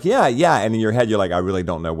 and you're like, yeah, and in your head you're like, I really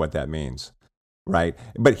don't know what that means, right?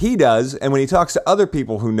 But he does, and when he talks to other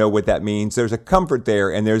people who know what that means, there's a comfort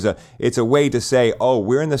there, and it's a way to say, oh,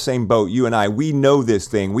 we're in the same boat, you and I. We know this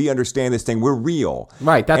thing, we understand this thing, we're real,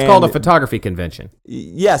 right? That's called a photography convention.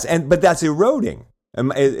 Yes, but that's eroding.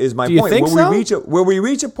 Is my point? Do you think so? Will we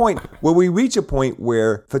reach a point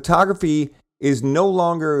where photography is no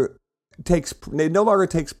longer takes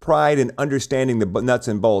pride in understanding the nuts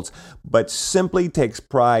and bolts, but simply takes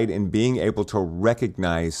pride in being able to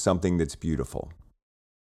recognize something that's beautiful?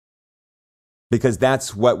 Because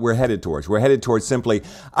that's what we're headed towards. We're headed towards simply,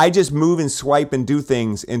 I just move and swipe and do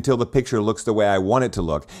things until the picture looks the way I want it to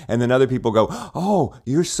look. And then other people go, oh,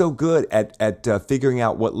 you're so good at figuring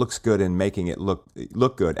out what looks good and making it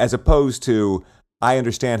look good. As opposed to, I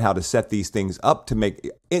understand how to set these things up to make,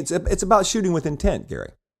 it's about shooting with intent,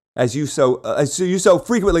 Gary. As you so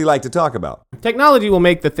frequently like to talk about. Technology will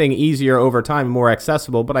make the thing easier over time, more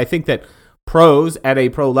accessible, but I think that pros at a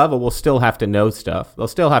pro level will still have to know stuff. They'll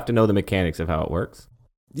still have to know the mechanics of how it works.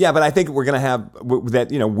 Yeah, but I think we're going to have that,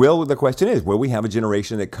 the question is, will we have a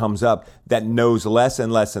generation that comes up that knows less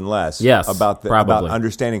and less and less about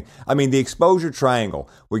understanding? I mean, the exposure triangle,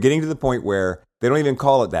 we're getting to the point where they don't even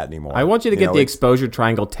call it that anymore. I want you to get the exposure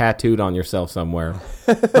triangle tattooed on yourself somewhere.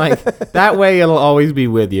 Like, that way it'll always be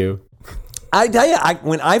with you. I tell you,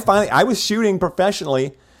 I was shooting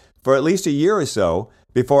professionally for at least a year or so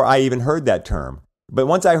before I even heard that term. But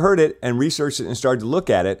once I heard it and researched it and started to look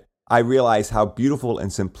at it, I realized how beautiful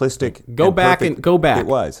and simplistic Go back. It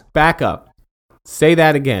was. Back up. Say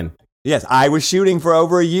that again. Yes, I was shooting for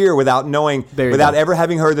over a year without ever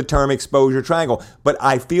having heard the term exposure triangle. But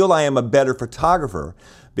I feel I am a better photographer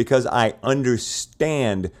because I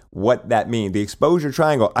understand what that means. The exposure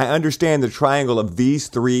triangle, I understand the triangle of these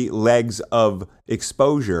three legs of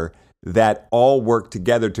exposure that all work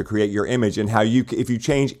together to create your image, and how if you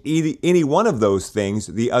change any one of those things,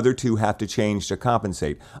 the other two have to change to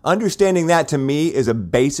compensate. Understanding that, to me, is a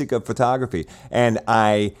basic of photography, and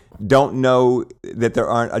I don't know that there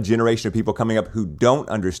aren't a generation of people coming up who don't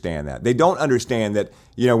understand that. They don't understand that,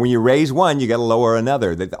 when you raise one, you got to lower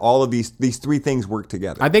another, that all of these three things work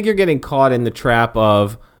together. I think you're getting caught in the trap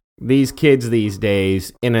of these kids these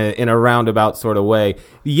days in a roundabout sort of way.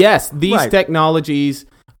 Yes, these technologies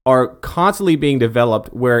are constantly being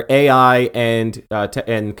developed where AI and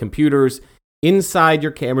computers inside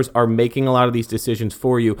your cameras are making a lot of these decisions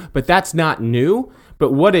for you. But that's not new.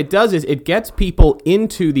 But what it does is it gets people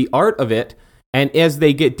into the art of it. And as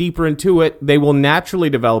they get deeper into it, they will naturally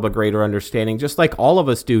develop a greater understanding, just like all of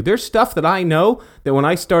us do. There's stuff that I know that when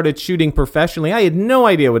I started shooting professionally, I had no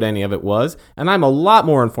idea what any of it was. And I'm a lot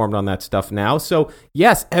more informed on that stuff now. So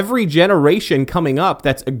yes, every generation coming up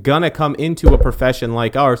that's going to come into a profession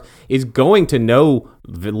like ours is going to know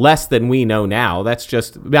less than we know now. That's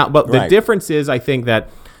just, but the difference is, I think, that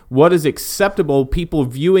what is acceptable, people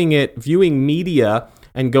viewing media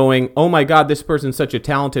and going, oh my God, this person's such a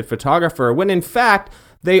talented photographer, when in fact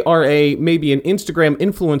they are maybe an Instagram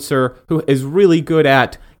influencer who is really good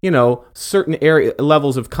at certain area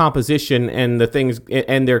levels of composition and the things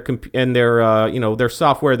and their their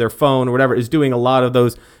software, their phone or whatever is doing a lot of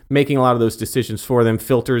those, making a lot of those decisions for them,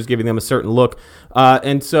 filters, giving them a certain look.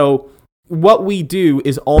 And so what we do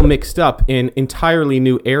is all mixed up in entirely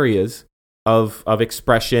new areas of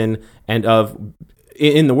expression and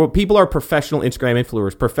in the world. People are professional Instagram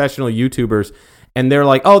influencers, professional YouTubers, and they're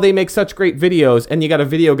like, oh, they make such great videos. And you got a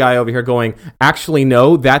video guy over here going, actually,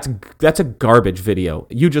 no, that's a garbage video.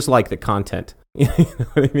 You just like the content. You know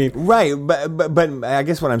what I mean? Right. But I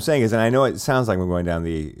guess what I'm saying is, and I know it sounds like we're going down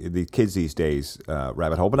the kids these days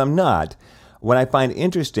rabbit hole, but I'm not. What I find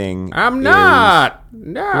interesting I'm not.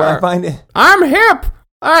 No. What I find... I'm hip.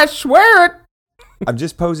 I swear it. I'm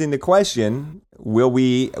just posing the question, will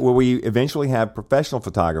we eventually have professional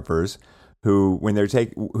photographers who when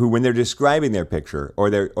they're describing their picture or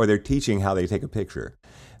they're teaching how they take a picture,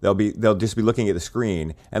 they'll just be looking at the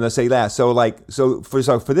screen and they'll say that so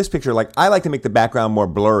for this picture, like, I like to make the background more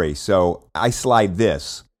blurry, so I slide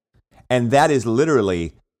this. And that is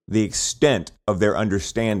literally the extent of their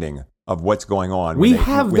understanding of what's going on. We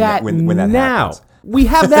have that now. Happens. We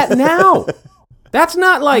have that now. That's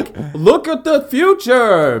not like, look at the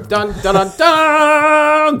future. Dun, dun, dun,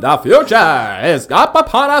 dun. The future is up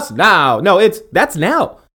upon us now. No, that's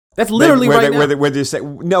now. That's literally right now. Where they say,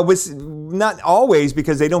 no, it's not always,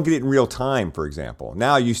 because they don't get it in real time, for example.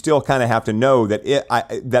 Now you still kind of have to know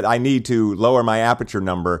that I need to lower my aperture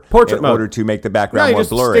number in order to make the background more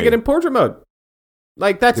blurry. Stick it in portrait mode.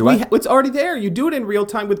 Like it's already there. You do it in real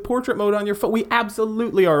time with portrait mode on your phone. We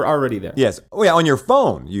absolutely are already there. Yes. Oh, yeah, on your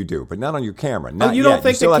phone you do, but not on your camera. Not you don't think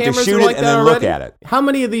you the still have cameras to shoot are like it and that then already? look at it. How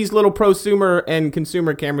many of these little prosumer and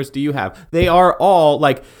consumer cameras do you have? They are all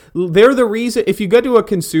like, they're the reason. If you go to a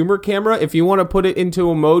consumer camera, if you want to put it into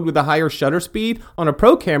a mode with a higher shutter speed, on a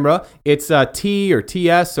pro camera, it's T or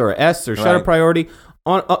TS or S or shutter priority.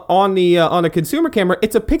 On a consumer camera,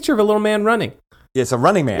 it's a picture of a little man running. Yeah, it's a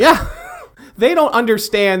running man. Yeah. They don't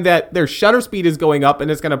understand that their shutter speed is going up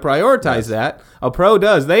and it's going to prioritize that. A pro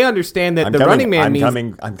does. They understand that running man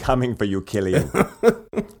means... I'm coming for you, Killian.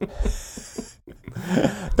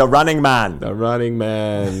 The running man. The running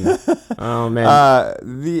man. Oh,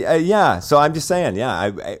 man. So I'm just saying,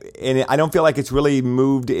 and I don't feel like it's really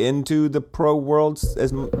moved into the pro world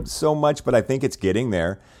so much, but I think it's getting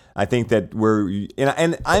there. I think that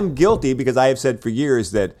and I'm guilty, because I have said for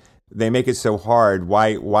years that they make it so hard.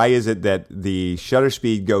 Why is it that the shutter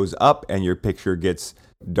speed goes up and your picture gets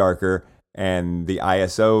darker, and the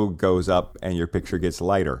ISO goes up and your picture gets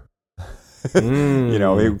lighter?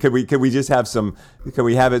 Could we just have could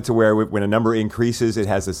we have it to where when a number increases, it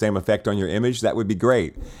has the same effect on your image? That would be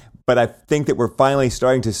great. But I think that we're finally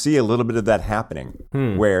starting to see a little bit of that happening,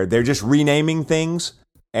 where they're just renaming things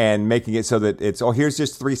and making it so that it's, here's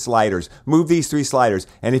just 3 sliders. Move these 3 sliders.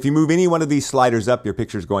 And if you move any one of these sliders up, your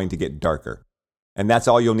picture's going to get darker. And that's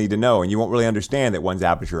all you'll need to know. And you won't really understand that one's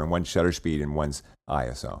aperture and one's shutter speed and one's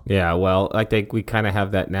ISO. Yeah, well, I think we kind of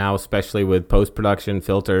have that now, especially with post-production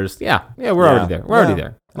filters. Yeah, we're already there. We're already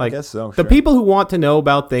there. Like, I guess so. The people who want to know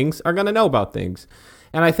about things are going to know about things.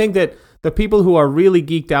 And I think that the people who are really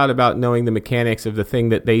geeked out about knowing the mechanics of the thing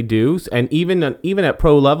that they do, and even at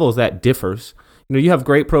pro levels, that differs. You have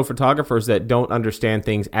great pro photographers that don't understand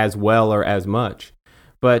things as well or as much.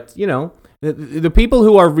 But, the people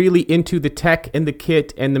who are really into the tech and the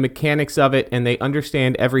kit and the mechanics of it, and they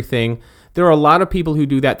understand everything, there are a lot of people who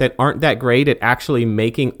do that aren't that great at actually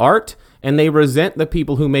making art, and they resent the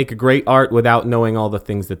people who make great art without knowing all the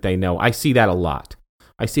things that they know. I see that a lot.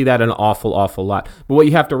 I see that an awful, awful lot. But what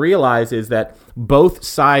you have to realize is that both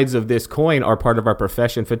sides of this coin are part of our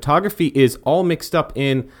profession. Photography is all mixed up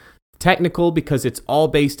in technical, because it's all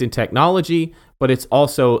based in technology, but it's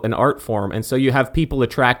also an art form. And so you have people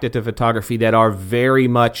attracted to photography that are very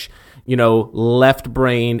much, left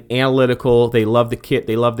brain, analytical. They love the kit,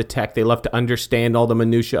 they love the tech, they love to understand all the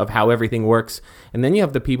minutia of how everything works. And then you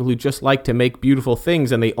have the people who just like to make beautiful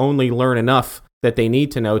things, and they only learn enough that they need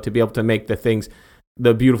to know to be able to make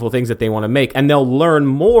the beautiful things that they want to make. And they'll learn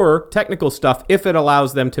more technical stuff if it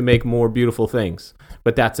allows them to make more beautiful things.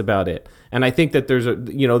 But that's about it. And I think that those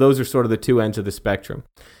are sort of the two ends of the spectrum.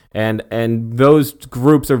 And those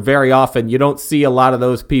groups are very often, you don't see a lot of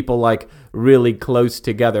those people like really close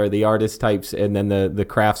together, the artist types and then the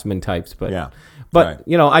craftsman types. But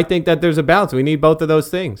I think that there's a balance. We need both of those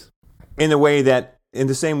things. In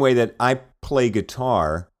the same way that I play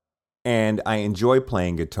guitar and I enjoy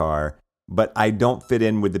playing guitar, but I don't fit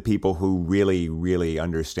in with the people who really, really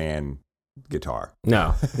understand guitar.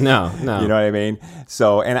 No. You know what I mean?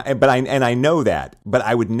 So, I know that, but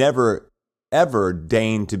I would never ever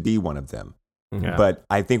deign to be one of them. Yeah. But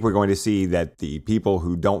I think we're going to see that the people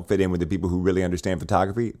who don't fit in with the people who really understand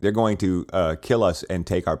photography, they're going to kill us and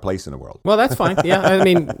take our place in the world. Well, that's fine. Yeah, I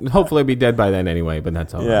mean, hopefully I'll be dead by then anyway, but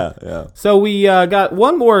that's all right. Yeah. So we got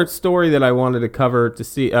one more story that I wanted to cover to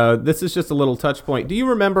see. This is just a little touch point. Do you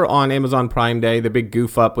remember on Amazon Prime Day, the big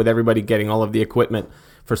goof up with everybody getting all of the equipment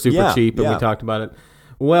for super cheap, and we talked about it?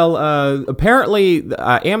 Well, apparently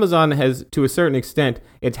Amazon has, to a certain extent,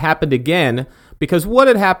 it's happened again. Because what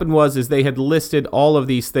had happened is they had listed all of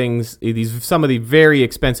these things, some of the very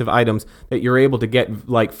expensive items that you're able to get,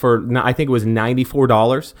 like for, I think it was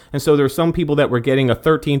 $94. And so there were some people that were getting a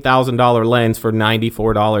 $13,000 lens for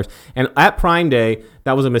 $94. And at Prime Day,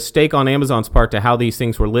 that was a mistake on Amazon's part to how these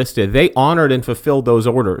things were listed. They honored and fulfilled those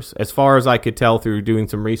orders. As far as I could tell through doing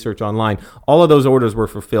some research online, all of those orders were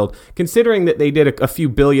fulfilled. Considering that they did a few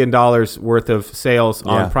 $1 billion worth of sales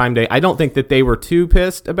on Prime Day, I don't think that they were too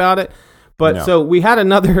pissed about it. But so we had a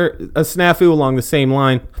snafu along the same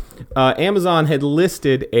line. Amazon had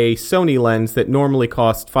listed a Sony lens that normally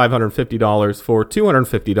costs $550 for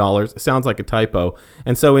 $250. Sounds like a typo.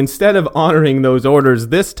 And so instead of honoring those orders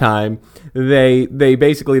this time, they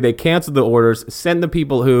basically canceled the orders, sent the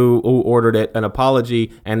people who ordered it an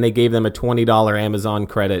apology, and they gave them a $20 Amazon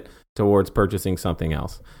credit towards purchasing something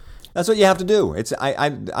else. That's what you have to do. It's I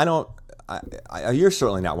don't. You're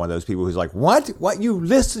certainly not one of those people who's like, what? You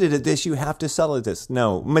listed it at this, you have to sell it at this.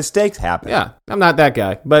 No, mistakes happen. Yeah, I'm not that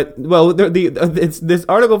guy. But, well, it's this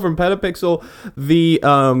article from Petapixel, the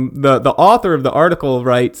author of the article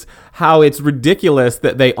writes how it's ridiculous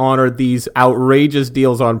that they honored these outrageous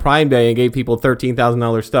deals on Prime Day and gave people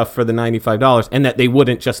 $13,000 stuff for the $95, and that they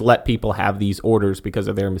wouldn't just let people have these orders because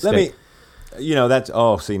of their mistake.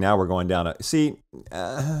 Now we're going down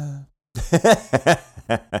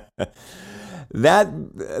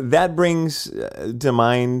That brings to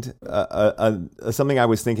mind something I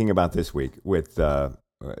was thinking about this week with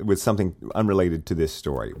something unrelated to this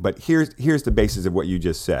story. But here's the basis of what you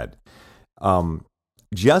just said.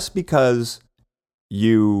 Just because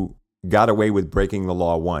you got away with breaking the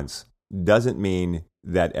law once doesn't mean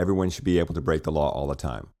that everyone should be able to break the law all the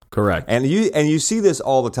time. Correct. And you see this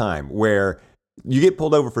all the time where you get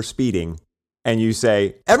pulled over for speeding and you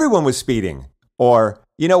say, everyone was speeding. Or,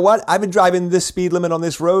 you know what? I've been driving this speed limit on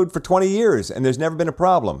this road for 20 years and there's never been a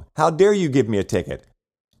problem. How dare you give me a ticket?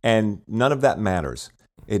 And none of that matters.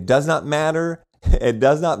 It does not matter. It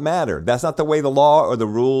does not matter. That's not the way the law or the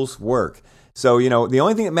rules work. So, the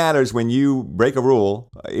only thing that matters when you break a rule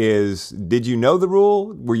is, did you know the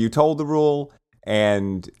rule? Were you told the rule?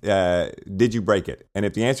 And did you break it? And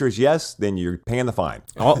if the answer is yes, then you're paying the fine.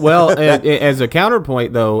 Well, as a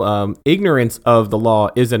counterpoint, though, ignorance of the law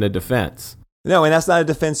isn't a defense. No, and that's not a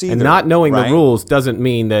defense either. And not knowing the rules doesn't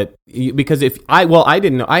mean that, because I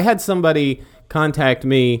didn't know. I had somebody contact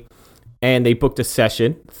me and they booked a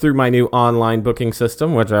session through my new online booking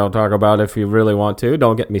system, which I'll talk about if you really want to.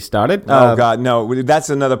 Don't get me started. Oh, God, no.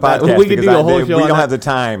 That's another podcast. We could do a whole show We don't have the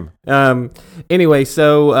time. Anyway,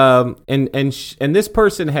 so, and this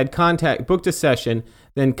person had booked a session,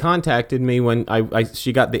 then contacted me when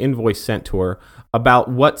she got the invoice sent to her about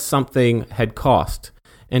what something had cost.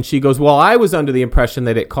 And she goes, well, I was under the impression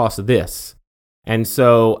that it cost this. And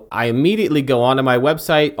so I immediately go onto my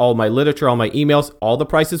website, all my literature, all my emails, all the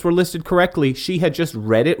prices were listed correctly. She had just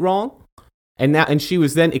read it wrong. And she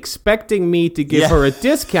was then expecting me to give her a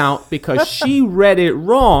discount because she read it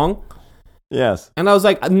wrong. Yes. And I was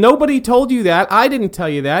like, nobody told you that. I didn't tell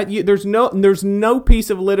you that. There's no piece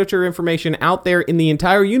of literature information out there in the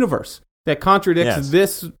entire universe that contradicts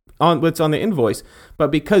this on what's on the invoice.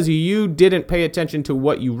 But because you didn't pay attention to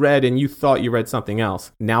what you read and you thought you read something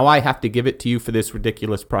else, now I have to give it to you for this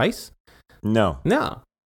ridiculous price? No.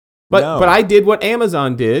 But I did what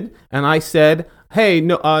Amazon did, and I said, hey,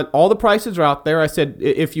 no, all the prices are out there. I said,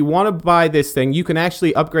 if you want to buy this thing, you can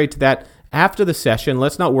actually upgrade to that after the session.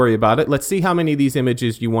 Let's not worry about it. Let's see how many of these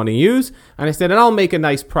images you want to use. And I said, and I'll make a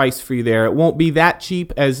nice price for you there. It won't be that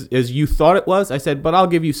cheap as you thought it was. I said, but I'll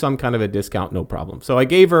give you some kind of a discount, no problem. So I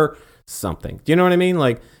gave her something. Do you know what I mean?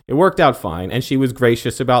 Like, it worked out fine, and she was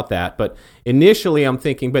gracious about that. But initially I'm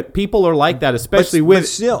thinking, but people are like that, especially with...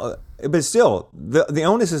 But still, the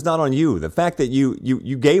onus is not on you. The fact that you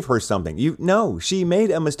gave her something. She made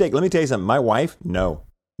a mistake. Let me tell you something. My wife, no.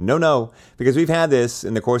 Because we've had this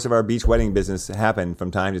in the course of our beach wedding business happen from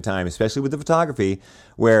time to time, especially with the photography,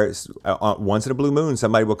 where once in a blue moon,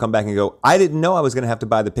 somebody will come back and go, I didn't know I was going to have to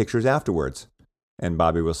buy the pictures afterwards. And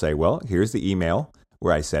Bobby will say, well, here's the email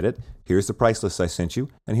where I said it. Here's the price list I sent you.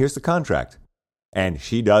 And here's the contract. And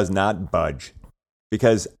she does not budge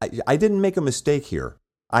because I didn't make a mistake here.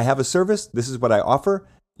 I have a service. This is what I offer.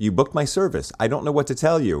 You booked my service. I don't know what to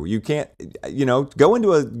tell you. You can't, go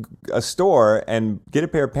into a store and get a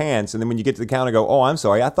pair of pants, and then when you get to the counter, go, oh, I'm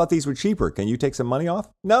sorry, I thought these were cheaper. Can you take some money off?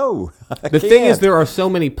 No. The thing is, there are so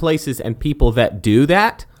many places and people that do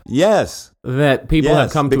that. Yes. That people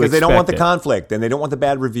have come to expect because they don't want the conflict and they don't want the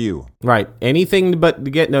bad review. Right. Anything but to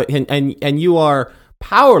get and you are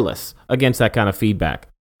powerless against that kind of feedback.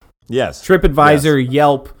 Yes. TripAdvisor,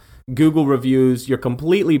 Yelp, Google reviews, you're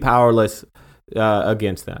completely powerless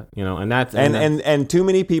against that, and too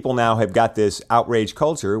many people now have got this outrage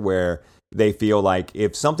culture where they feel like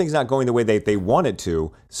if something's not going the way they want it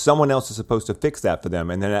to, someone else is supposed to fix that for them,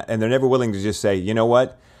 and they're never willing to just say, you know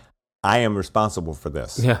what, I am responsible for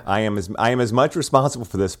this. Yeah. I am as much responsible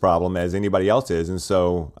for this problem as anybody else is, and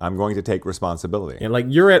so I'm going to take responsibility. And like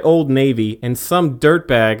you're at Old Navy, and some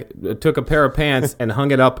dirtbag took a pair of pants and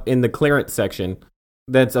hung it up in the clearance section.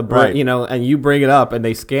 That's right. And you bring it up and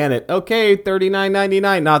they scan it. Okay,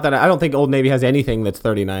 $39.99. Not that I don't think Old Navy has anything that's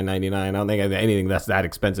 $39.99. I don't think it has anything that's that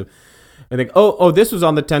expensive. I think, oh, this was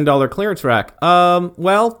on the $10 clearance rack.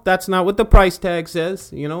 Well, that's not what the price tag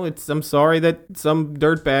says. I'm sorry that some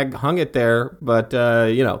dirtbag hung it there, but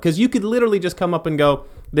because you could literally just come up and go,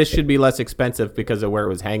 this should be less expensive because of where it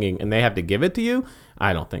was hanging, and they have to give it to you.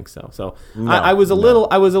 I don't think so. So I was a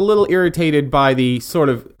little irritated by the sort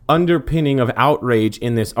of underpinning of outrage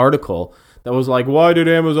in this article that was like, why did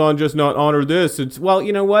Amazon just not honor this? It's, well,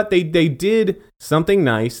 you know what? They did something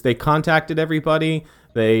nice. They contacted everybody.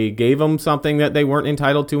 They gave them something that they weren't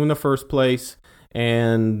entitled to in the first place,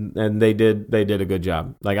 and they did a good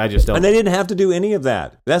job. Like, I just don't. And they didn't have to do any of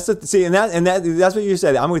that. That's that's what you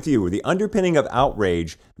said. I'm with you. The underpinning of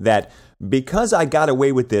outrage that because I got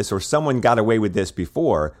away with this or someone got away with this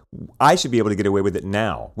before, I should be able to get away with it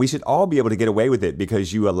now. We should all be able to get away with it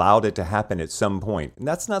because you allowed it to happen at some point. And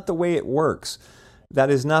that's not the way it works. That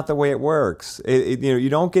is not the way it works. You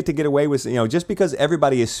don't get to get away with, just because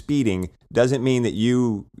everybody is speeding doesn't mean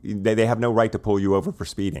that they have no right to pull you over for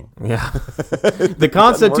speeding. Yeah. The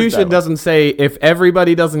Constitution doesn't say if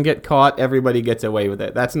everybody doesn't get caught, everybody gets away with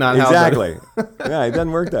it. That's not exactly. Yeah, it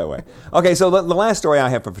doesn't work that way. Okay, so the last story I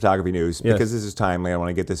have for photography news, because this is timely, I want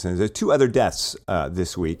to get this in. There's 2 other deaths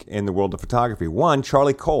this week in the world of photography. One,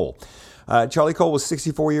 Charlie Cole. Charlie Cole was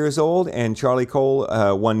 64 years old, and Charlie Cole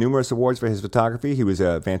won numerous awards for his photography. He was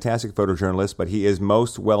a fantastic photojournalist, but he is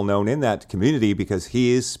most well known in that community because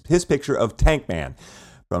his picture of Tank Man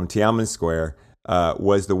from Tiananmen Square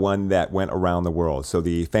was the one that went around the world. So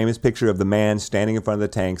the famous picture of the man standing in front of the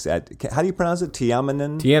tanks at, how do you pronounce it?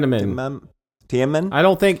 Tiananmen? I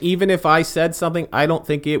don't think, even if I said something, I don't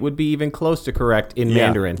think it would be even close to correct in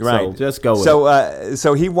Mandarin. Right. So just go with it.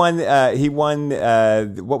 So he won,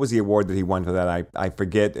 what was the award that he won for that? I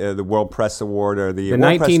forget, the World Press Award or the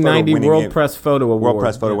 1990 World Press Photo Award. World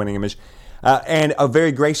Press Photo Winning Image. And a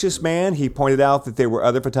very gracious man. He pointed out that there were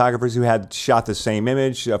other photographers who had shot the same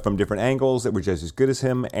image from different angles that were just as good as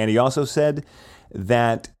him. And he also said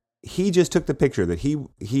that he just took the picture, that he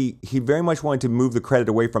very much wanted to move the credit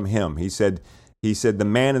away from him. He said the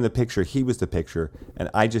man in the picture, he was the picture, and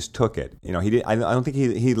I just took it. I don't think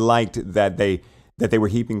he liked that they were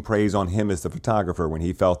heaping praise on him as the photographer when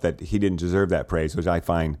he felt that he didn't deserve that praise, which I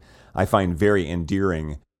find very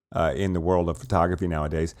endearing in the world of photography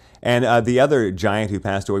nowadays. And the other giant who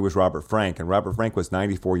passed away was Robert Frank, and Robert Frank was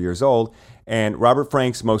 94 years old. And Robert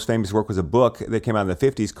Frank's most famous work was a book that came out in the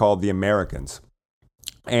 50s called The Americans.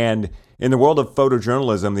 And in the world of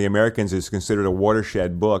photojournalism, The Americans is considered a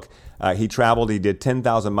watershed book. He traveled, he did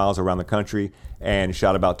 10,000 miles around the country and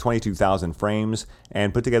shot about 22,000 frames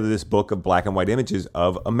and put together this book of black and white images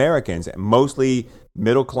of Americans, mostly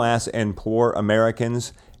middle class and poor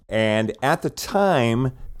Americans. And at the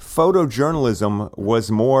time, photojournalism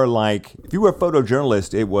was more like, if you were a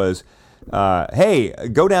photojournalist, it was, hey,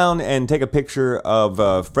 go down and take a picture of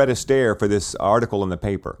Fred Astaire for this article in the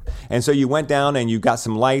paper. And so you went down and you got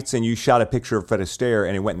some lights and you shot a picture of Fred Astaire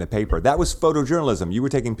and it went in the paper. That was photojournalism. You were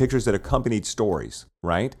taking pictures that accompanied stories,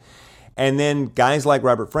 right? And then guys like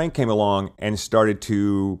Robert Frank came along and started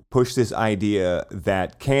to push this idea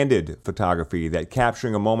that candid photography, that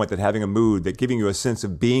capturing a moment, that having a mood, that giving you a sense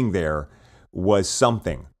of being there was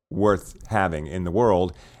something worth having in the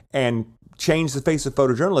world, and changed the face of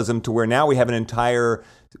photojournalism to where now we have an entire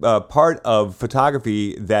part of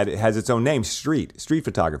photography that has its own name, street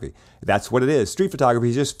photography. That's what it is. Street photography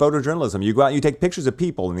is just photojournalism. You go out and you take pictures of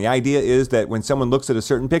people, and the idea is that when someone looks at a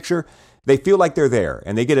certain picture, they feel like they're there,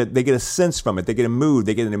 and they get a sense from it, they get a mood,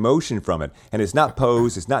 they get an emotion from it, and it's not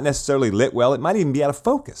posed, it's not necessarily lit well, it might even be out of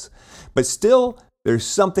focus. But still, there's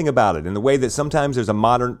something about it in the way that sometimes there's a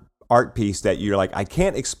modern art piece that you're like, I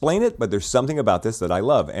can't explain it, but there's something about this that I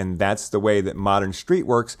love. And that's the way that modern street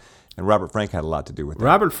works. And Robert Frank had a lot to do with that.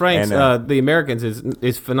 Robert Frank's The Americans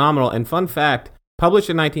is phenomenal. And fun fact, published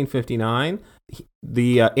in 1959,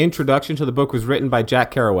 the introduction to the book was written by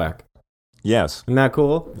Jack Kerouac. Yes. Isn't that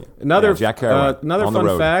cool? Another Jack Kerouac, another on the fun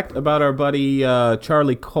road. fact about our buddy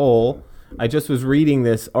Charlie Cole. I just was reading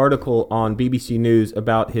this article on BBC News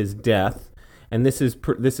about his death, and this is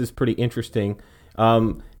pretty interesting.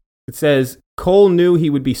 It says Cole knew he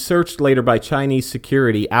would be searched later by Chinese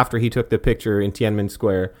security after he took the picture in Tiananmen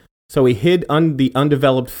Square, so he hid the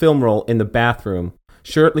undeveloped film roll in the bathroom.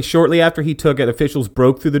 Shortly after he took it, officials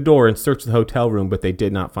broke through the door and searched the hotel room, but they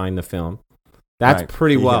did not find the film. That's Right.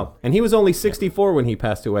 pretty wild. And he was only 64 when he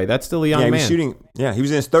passed away. That's still a young He man. was shooting. Yeah, he was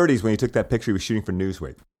in his 30s when he took that picture. He was shooting for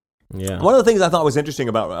Newsweek. Yeah. One of the things I thought was interesting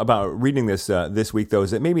about reading this this week, though,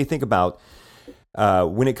 is it made me think about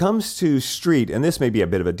when it comes to street, and this may be a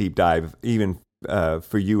bit of a deep dive, even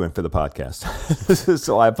for you and for the podcast.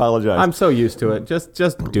 So I apologize. I'm so used to it. Just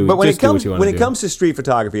do. But when just it comes do what you want when to it do. comes to street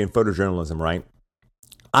photography and photojournalism, right?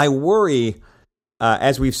 I worry,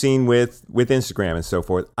 as we've seen with Instagram and so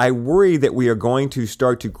forth, I worry that we are going to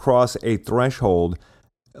start to cross a threshold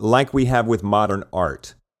like we have with modern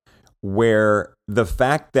art, where the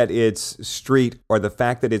fact that it's street or the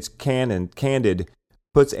fact that it's candid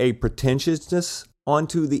puts a pretentiousness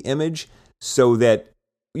onto the image, so that,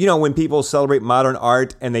 you know, when people celebrate modern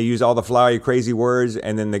art and they use all the flowery, crazy words,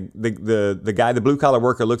 and then the guy, the blue collar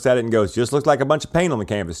worker, looks at it and goes, "Just looks like a bunch of paint on the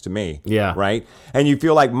canvas to me." Yeah. Right. And you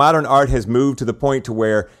feel like modern art has moved to the point to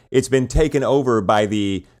where it's been taken over by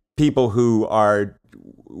the people who are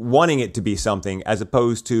wanting it to be something, as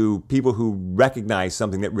opposed to people who recognize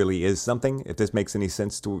something that really is something. If this makes any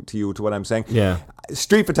sense to you, to what I'm saying. Yeah.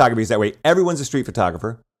 Street photography is that way. Everyone's a street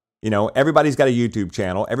photographer. You know, everybody's got a YouTube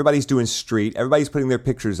channel. Everybody's doing street. Everybody's putting their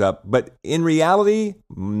pictures up. But in reality,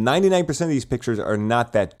 99% of these pictures are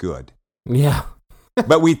not that good. Yeah.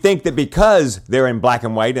 But we think that because they're in black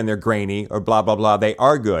and white and they're grainy or blah, blah, blah, they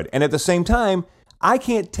are good. And at the same time, I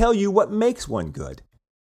can't tell you what makes one good.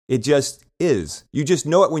 It just is. You just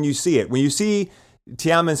know it when you see it. When you see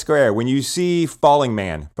Tiananmen Square, when you see Falling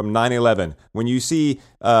Man from 9/11, when you see,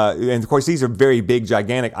 and of course these are very big,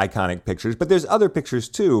 gigantic, iconic pictures, but there's other pictures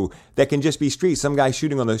too that can just be streets. Some guy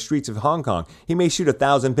shooting on the streets of Hong Kong, he may shoot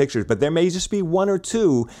 1,000 pictures, but there may just be one or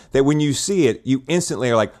two that when you see it, you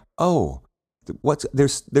instantly are like, oh,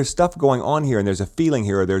 there's stuff going on here, and there's a feeling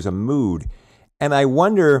here, or there's a mood. And I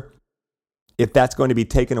wonder if that's going to be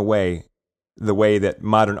taken away the way that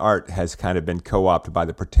modern art has kind of been co-opted by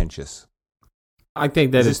the pretentious. I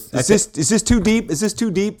think that Is this too deep? Is this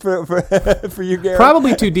too deep for for you, Gary?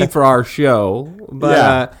 probably too deep for our show. But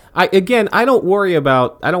Yeah. I don't worry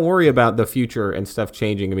about the future and stuff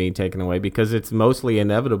changing and being taken away, because it's mostly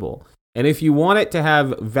inevitable. And if you want it to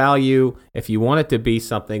have value, if you want it to be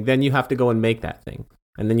something, then you have to go and make that thing,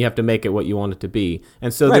 and then you have to make it what you want it to be.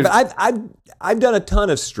 And so Right, there's- but I've done a ton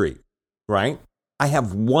of street, right? I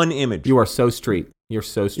have one image. you are so street. You're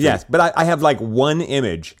so street. Yes, but I have like one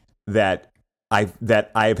image that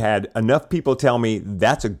I've had enough people tell me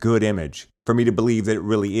that's a good image for me to believe that it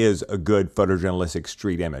really is a good photojournalistic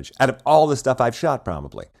street image out of all the stuff I've shot,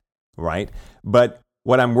 probably, right? But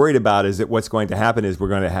what I'm worried about is that what's going to happen is we're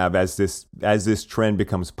going to have, as this trend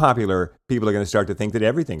becomes popular, people are going to start to think that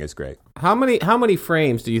everything is great. How many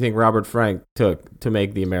frames do you think Robert Frank took to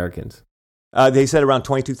make The Americans? They said around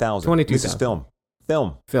 22,000. 22,000. This is film.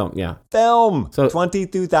 Film, yeah. So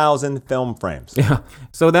 22,000 film frames. Yeah.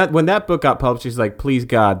 So that when that book got published, he's like, please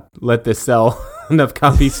God, let this sell enough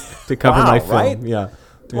copies to cover Wow, my film. right? Yeah.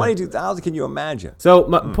 22,000, can you imagine? So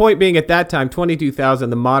my point being, at that time, 22,000,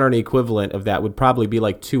 the modern equivalent of that would probably be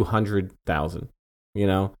like 200,000, you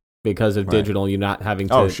know, because of Right. digital, you're not having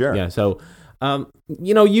to. Oh, sure. Yeah. So,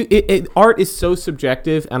 you know, art is so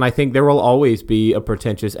subjective, and I think there will always be a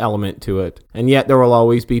pretentious element to it. And yet there will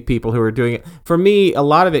always be people who are doing it. For me, a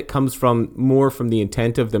lot of it comes more from the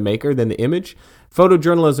intent of the maker than the image.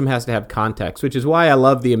 Photojournalism has to have context, which is why I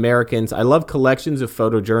love The Americans. I love collections of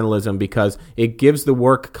photojournalism because it gives the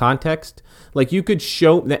work context. Like you could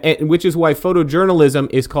show, which is why photojournalism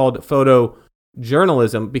is called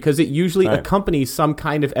photojournalism, because it usually Right. accompanies some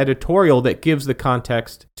kind of editorial that gives the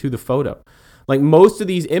context to the photo. Like most of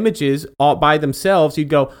these images all by themselves, you'd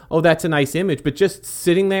go, oh, that's a nice image. But just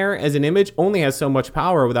sitting there as an image only has so much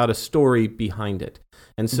power without a story behind it.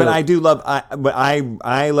 And so, But I do love,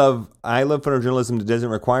 I love photojournalism that doesn't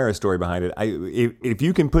require a story behind it. If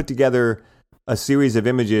you can put together a series of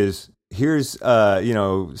images, here's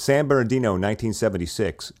San Bernardino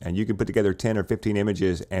 1976, and you can put together 10 or 15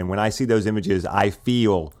 images, and when I see those images, I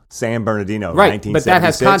feel San Bernardino, Right, 1976. but that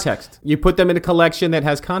has context. You put them in a collection that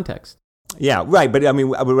has context. Yeah, right. But I mean,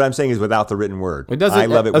 what I'm saying is without the written word. It doesn't. I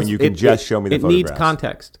love it when you can just show me the photographs. It needs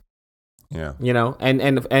context. Yeah. You know, and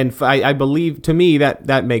I believe, to me,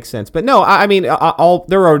 that makes sense. But no, I mean,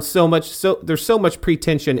 there's so much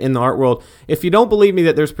pretension in the art world. If you don't believe me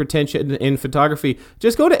that there's pretension in photography,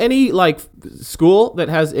 just go to any like school that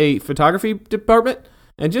has a photography department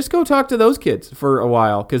and just go talk to those kids for a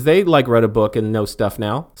while, because they like read a book and know stuff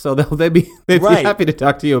now. So they'd be happy to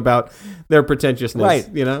talk to you about their pretentiousness. Right.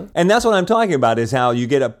 You know, and that's what I'm talking about, is how you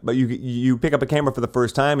get you pick up a camera for the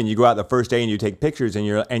first time and you go out the first day and you take pictures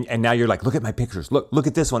and now you're like, look at my pictures, look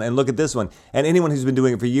at this one and look at this one. And anyone who's been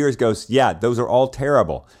doing it for years goes, yeah, those are all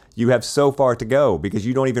terrible. You have so far to go because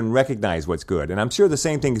you don't even recognize what's good. And I'm sure the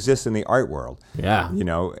same thing exists in the art world. Yeah. You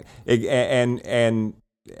know,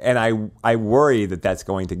 and I worry that that's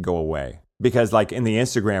going to go away, because like in the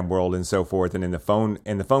Instagram world and so forth, and in the phone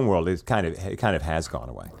world, it kind of has gone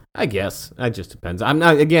away. I guess it just depends. I'm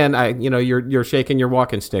not, again, you're shaking your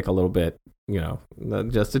walking stick a little bit, you know,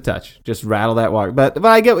 just a touch, just rattle that walk. But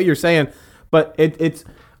I get what you're saying. But it's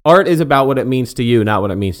art is about what it means to you, not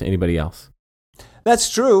what it means to anybody else.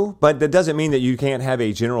 That's true, but that doesn't mean that you can't have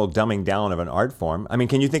a general dumbing down of an art form. I mean,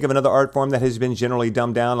 can you think of another art form that has been generally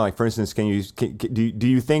dumbed down? Like, for instance, do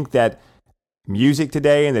you think that music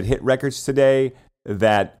today and that hit records today,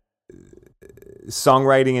 that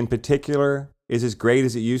songwriting in particular, is as great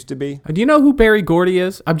as it used to be? Do you know who Berry Gordy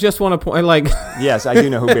is? I just want to point, like... Yes, I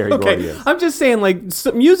do know who Berry Gordy is. I'm just saying, like,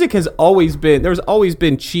 music has always been... There's always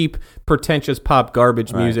been cheap, pretentious pop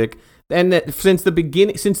garbage music. And that since the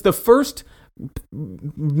beginning, since the first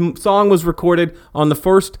song was recorded on the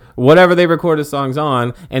first whatever they recorded songs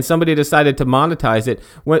on, and somebody decided to monetize it,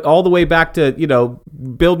 went all the way back to, you know,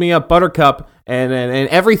 Build Me Up, Buttercup, and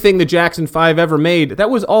everything the Jackson 5 ever made. That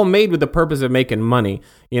was all made with the purpose of making money,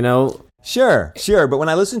 you know. Sure. But when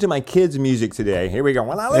I listen to my kids' music today, here we go.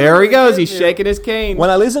 There he goes. He's shaking his cane.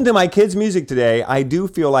 When I listen to my kids' music today, I do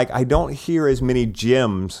feel like I don't hear as many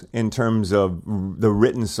gems in terms of the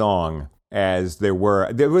written song as there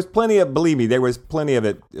were. There was plenty of, believe me, there was plenty of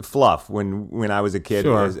it fluff when I was a kid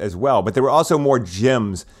as well. But there were also more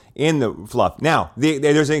gems in the fluff. Now,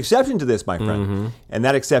 there's an exception to this, my friend, and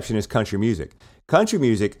that exception is country music. Country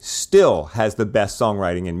music still has the best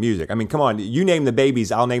songwriting in music. I mean, come on, you name the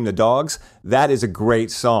babies, I'll name the dogs. That is a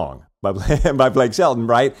great song by Blake Shelton,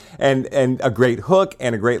 right? And a great hook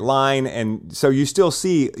and a great line, and so you still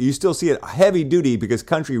see it heavy duty, because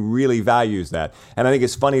country really values that. And I think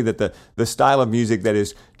it's funny that the style of music that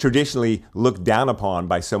is traditionally looked down upon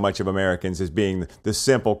by so much of Americans as being the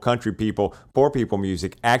simple country people, poor people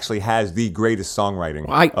music, actually has the greatest songwriting.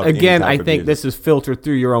 Well, I think this is filtered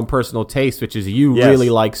through your own personal taste, which is you really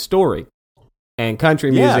like story, and country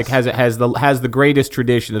music has the greatest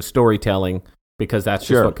tradition of storytelling, because that's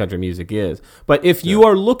just what country music is. But if you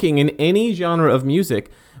are looking in any genre of music,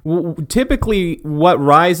 typically what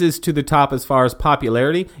rises to the top as far as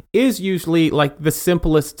popularity is usually like the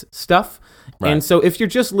simplest stuff. Right. And so if you're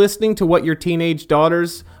just listening to what your teenage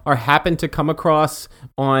daughters happen to come across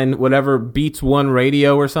on whatever Beats One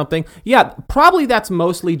radio or something, probably that's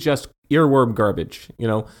mostly just earworm garbage, you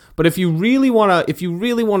know. But if you really want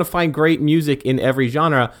to find great music in every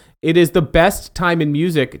genre, it is the best time in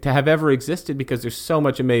music to have ever existed, because there's so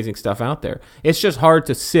much amazing stuff out there. It's just hard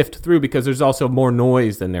to sift through, because there's also more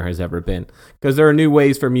noise than there has ever been, because there are new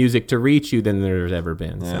ways for music to reach you than there's ever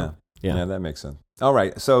been. Yeah, that makes sense. All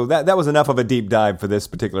right, so that was enough of a deep dive for this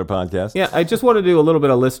particular podcast. Yeah, I just want to do a little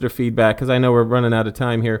bit of listener feedback, because I know we're running out of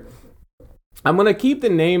time here. I'm going to keep the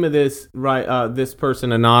name of this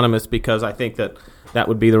person anonymous, because I think that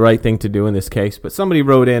would be the right thing to do in this case. But somebody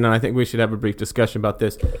wrote in, and I think we should have a brief discussion about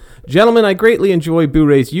this. Gentlemen, I greatly enjoy Boo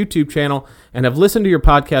Ray's YouTube channel and have listened to your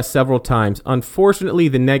podcast several times. Unfortunately,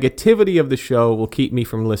 the negativity of the show will keep me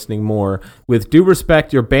from listening more. With due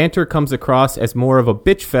respect, your banter comes across as more of a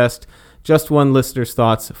bitch fest. Just one listener's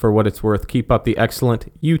thoughts for what it's worth. Keep up the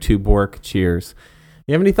excellent YouTube work. Cheers.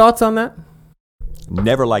 You have any thoughts on that?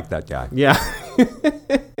 Never liked that guy. Yeah.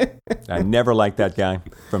 I never liked that guy.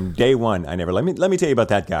 From day one, I never. Let me tell you about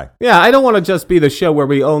that guy. Yeah, I don't want to just be the show where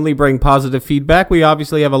we only bring positive feedback. We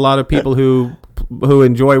obviously have a lot of people who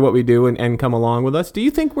enjoy what we do and come along with us. Do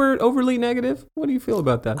you think we're overly negative? What do you feel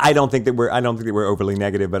about that? I don't think that we're overly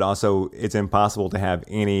negative, but also it's impossible to have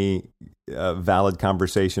any valid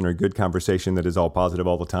conversation or good conversation that is all positive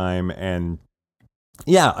all the time. And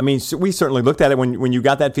yeah, I mean, we certainly looked at it when you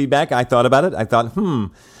got that feedback. I thought about it. I thought,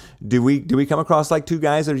 do we come across like two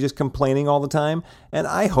guys that are just complaining all the time? And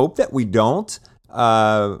I hope that we don't.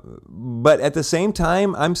 But at the same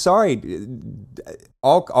time, I'm sorry.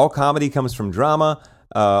 All comedy comes from drama.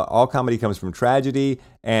 All comedy comes from tragedy.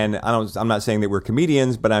 And I'm not saying that we're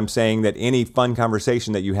comedians, but I'm saying that any fun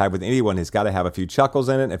conversation that you have with anyone has got to have a few chuckles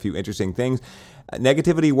in it, a few interesting things.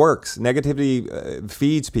 Negativity works. Negativity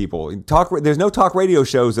feeds people. There's no talk radio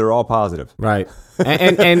shows that are all positive. Right.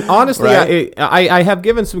 And honestly, Right? I have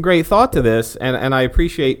given some great thought to this, and I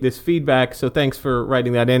appreciate this feedback. So thanks for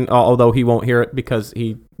writing that in, although he won't hear it because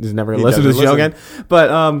he is never going to listen to the show again.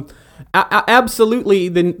 But absolutely,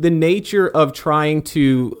 the nature of trying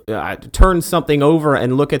to turn something over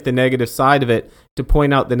and look at the negative side of it to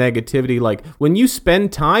point out the negativity. Like when you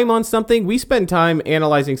spend time on something, we spend time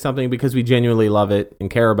analyzing something because we genuinely love it and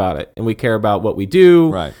care about it. And we care about what we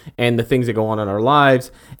do and the things that go on in our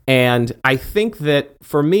lives. And I think that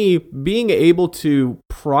for me, being able to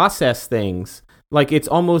process things, like it's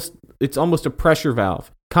almost a pressure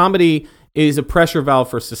valve. Comedy is a pressure valve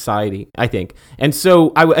for society, I think. And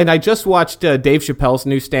so I just watched Dave Chappelle's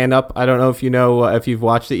new stand-up. I don't know if you know if you've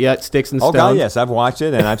watched it yet, Sticks and Stones. Oh, God, yes. I've watched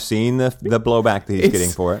it, and I've seen the blowback that he's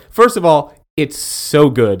getting for it. First of all, it's so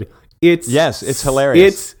good. It's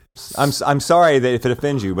hilarious. I'm sorry that if it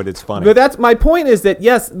offends you, but it's funny. But that's my point is that,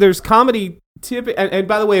 yes, there's comedy and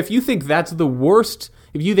by the way, if you think that's the worst,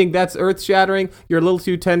 if you think that's earth-shattering, you're a little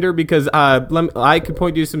too tender because I could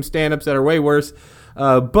point you to some stand-ups that are way worse.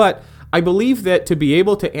 But I believe that to be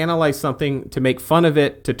able to analyze something, to make fun of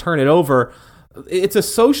it, to turn it over, it's a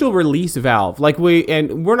social release valve. Like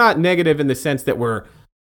we're not negative in the sense that we're,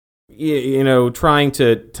 trying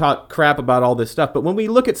to talk crap about all this stuff. But when we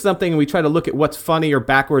look at something and we try to look at what's funny or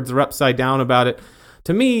backwards or upside down about it,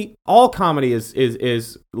 to me, all comedy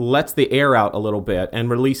is lets the air out a little bit and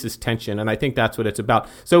releases tension, and I think that's what it's about.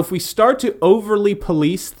 So if we start to overly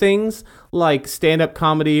police things like stand-up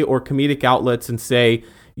comedy or comedic outlets and say,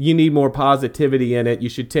 you need more positivity in it, you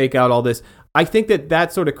should take out all this, I think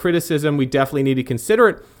that sort of criticism, we definitely need to consider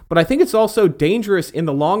it, but I think it's also dangerous in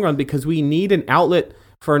the long run because we need an outlet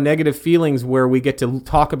for our negative feelings where we get to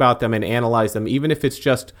talk about them and analyze them, even if it's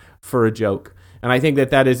just for a joke. And I think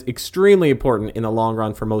that is extremely important in the long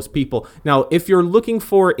run for most people. Now, if you're looking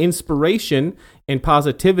for inspiration and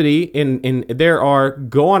positivity, go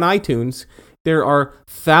on iTunes. There are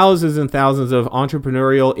thousands and thousands of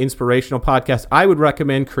entrepreneurial, inspirational podcasts. I would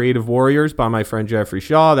recommend Creative Warriors by my friend Jeffrey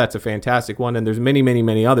Shaw. That's a fantastic one. And there's many, many,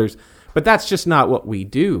 many others. But that's just not what we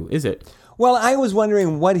do, is it? Well, I was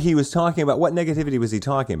wondering what he was talking about. What negativity was he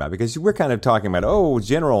talking about? Because we're kind of talking about,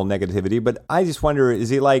 general negativity. But I just wonder,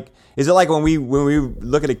 is it like when we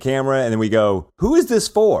look at a camera and then we go, who is this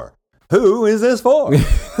for? Who is this for?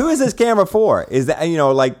 Who is this camera for? Is that,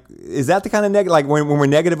 is that the kind of negative, like when we're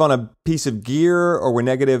negative on a piece of gear or we're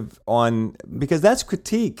negative on, because that's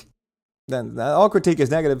critique. All critique is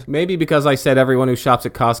negative. Maybe because I said everyone who shops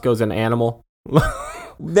at Costco is an animal.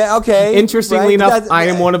 Okay. Interestingly enough, I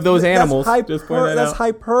am one of those animals. That's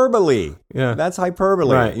hyperbole. Yeah. That's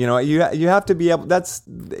hyperbole. Right. You have to be able, that's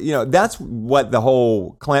what the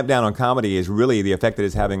whole clampdown on comedy is really, the effect that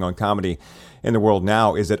it's having on comedy in the world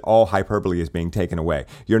now is that all hyperbole is being taken away.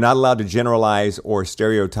 You're not allowed to generalize or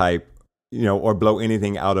stereotype, or blow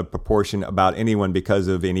anything out of proportion about anyone because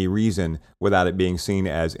of any reason without it being seen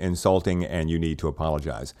as insulting and you need to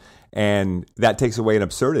apologize. And that takes away an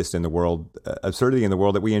absurdity in the world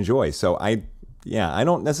that we enjoy. So I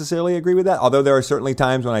don't necessarily agree with that. Although there are certainly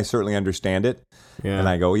times when I certainly understand it. Yeah. And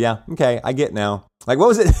I go, yeah, okay, I get now. Like, what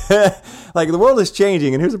was it? Like, the world is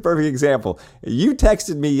changing. And here's a perfect example. You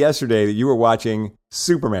texted me yesterday that you were watching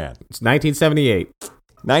Superman. It's 1978.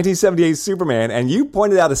 1978 Superman. And you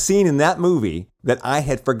pointed out a scene in that movie that I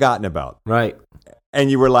had forgotten about. Right.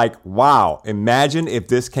 And you were like, wow, imagine if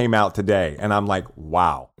this came out today. And I'm like,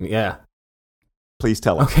 wow. Yeah. Please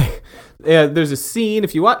tell us. Okay. Yeah, there's a scene.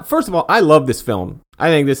 If you want, first of all, I love this film. I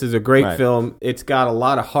think this is a great film. It's got a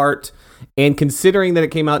lot of heart. And considering that it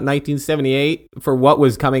came out in 1978 for what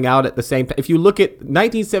was coming out at the same time, if you look at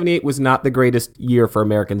 1978 was not the greatest year for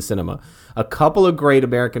American cinema. A couple of great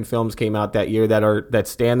American films came out that year that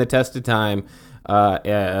stand the test of time.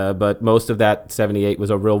 But most of that 78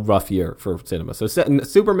 was a real rough year for cinema. So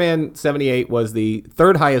Superman 78 was the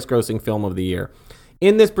third highest grossing film of the year.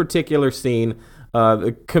 In this particular scene,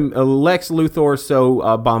 Lex Luthor,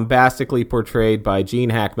 so bombastically portrayed by Gene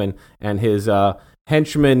Hackman, and his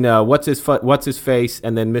henchman, what's his face,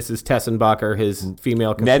 and then Mrs. Tessenbacher, his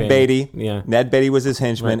female companion. Ned Beatty. Yeah. Ned Beatty was his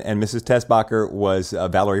henchman, right. And Mrs. Tessenbacher was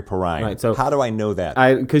Valerie Perrine. Right. So how do I know that?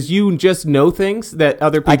 Because you just know things that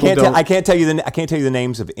other people don't. I can't tell you the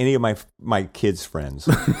names of any of my kids' friends.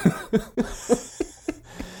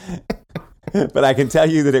 but I can tell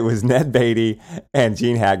you that it was Ned Beatty and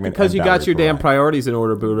Gene Hackman. Because and you Valerie got your damn Perrine. priorities in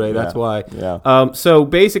order, Boo-ray. That's why. Yeah. So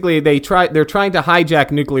basically, they're trying to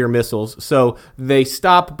hijack nuclear missiles. So they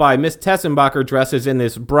stop by Miss Tessenbacher dresses in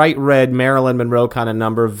this bright red Marilyn Monroe kind of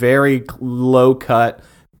number, very low cut,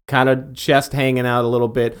 kind of chest hanging out a little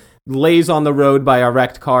bit. Lays on the road by a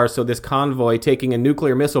wrecked car. So this convoy taking a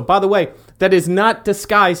nuclear missile. By the way, that is not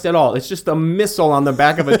disguised at all. It's just a missile on the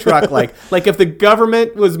back of a truck. like if the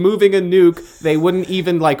government was moving a nuke, they wouldn't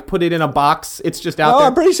even put it in a box. It's just out there.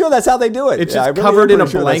 I'm pretty sure that's how they do it. It's Yeah, just I really covered am in a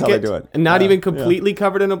pretty sure that's how they do blanket, it. and not Yeah, even completely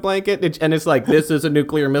covered in a blanket. And it's like, this is a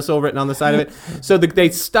nuclear missile written on the side of it. So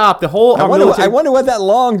they stop the whole. I wonder what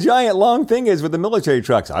that giant long thing is with the military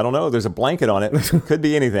trucks. I don't know. There's a blanket on it. Could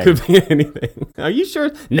be anything. Could be anything. Are you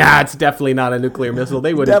sure? Nah, it's definitely not a nuclear missile.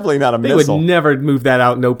 They would Definitely not a missile. They would never move that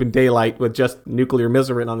out in open daylight with just nuclear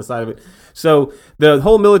missile written on the side of it. So the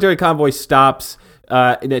whole military convoy stops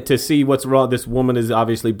to see what's wrong. This woman has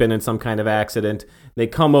obviously been in some kind of accident. They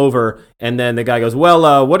come over, and then the guy goes,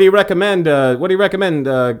 "Well, what do you recommend?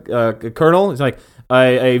 Colonel?" He's like,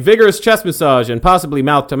 "A vigorous chest massage and possibly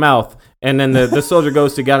mouth to mouth." And then the soldier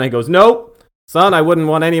goes to gun and he goes, "Nope, son, I wouldn't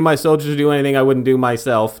want any of my soldiers to do anything I wouldn't do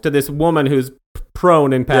myself." To this woman who's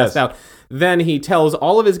prone and passed out. Then he tells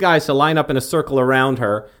all of his guys to line up in a circle around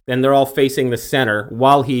her. Then they're all facing the center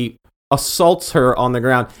while he assaults her on the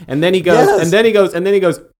ground. And then he goes, and then he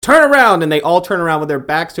goes, "Turn around!" And they all turn around with their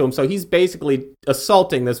backs to him. So he's basically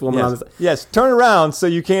assaulting this woman on the side. Yes, turn around so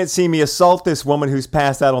you can't see me assault this woman who's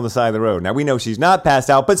passed out on the side of the road. Now we know she's not passed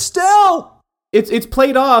out, but still. It's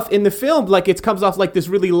played off in the film like it comes off like this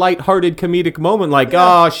really lighthearted comedic moment, like,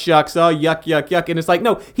 oh, shucks, oh, yuck, yuck, yuck. And it's like,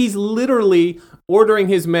 no, he's literally ordering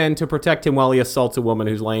his men to protect him while he assaults a woman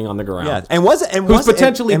who's laying on the ground. Yes, who's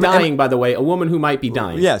potentially dying, by the way, a woman who might be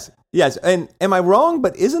dying. Yes. And am I wrong?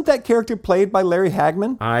 But isn't that character played by Larry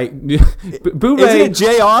Hagman? Boo-ray, Isn't it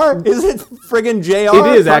JR? Is it friggin' JR? it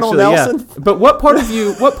is Colonel actually, Nelson? yeah. But what part of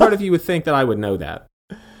you would think that I would know that?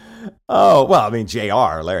 Oh, well, I mean,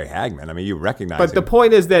 JR, Larry Hagman. I mean, you recognize But him. the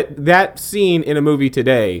point is that scene in a movie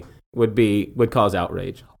today would cause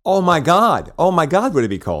outrage. Oh my God, would it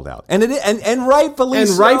be called out? And rightfully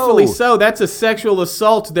so. And rightfully so. That's a sexual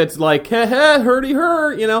assault that's like, hurdy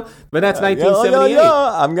her, But that's 1978.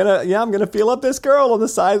 I'm gonna feel up this girl on the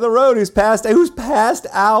side of the road who's passed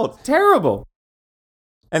out. Terrible.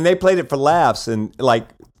 And they played it for laughs and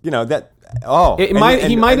that. Oh, He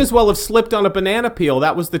might as well have slipped on a banana peel.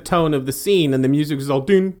 That was the tone of the scene, and the music was all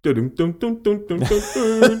dun dun dun dun dun dun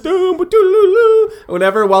dun dun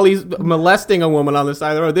whatever, while he's molesting a woman on the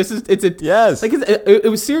side of the road. It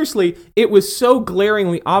was seriously, it was so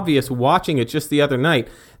glaringly obvious watching it just the other night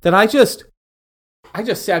that I just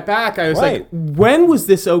sat back. I was like, when was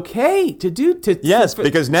this okay to do?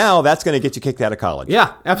 Because now that's going to get you kicked out of college.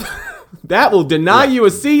 Yeah, that will deny you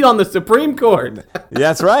a seat on the Supreme Court.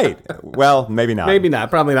 That's right. Well, maybe not. Maybe not.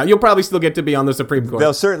 Probably not. You'll probably still get to be on the Supreme Court.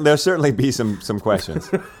 There'll certainly be some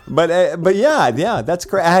questions. but yeah, that's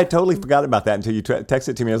correct. I had totally forgot about that until you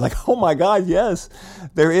texted to me. I was like, oh my God, yes,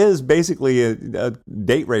 there is basically a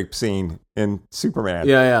date rape scene in Superman.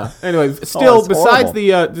 Yeah. Anyway, still, besides horrible.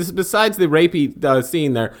 the rapey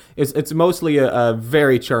scene, there, it's mostly a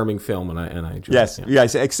very charming film, and I enjoy it.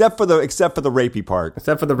 Yes, except for the rapey part.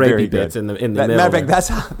 Except for the rapey bits in the middle. Matter of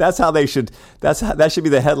fact, that's how they should. That should be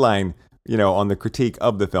the headline. On the critique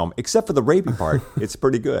of the film. Except for the rapey part, it's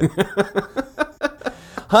pretty good.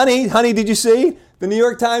 Honey, did you see? The New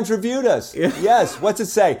York Times reviewed us. Yeah. Yes. What's it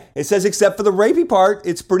say? It says except for the rapey part,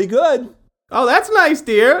 it's pretty good. Oh, that's nice,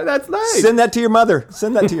 dear. That's nice. Send that to your mother.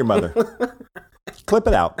 Clip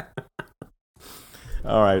it out.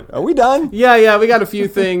 All right. Are we done? Yeah. We got a few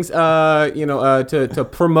things, to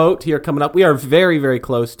promote here coming up. We are very, very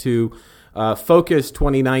close to Focus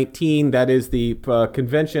 2019. That is the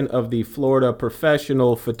convention of the Florida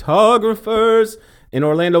Professional Photographers in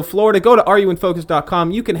Orlando, Florida. Go to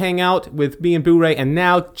areyouinfocus.com. You can hang out with me and Boo-ray. And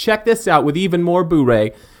now check this out with even more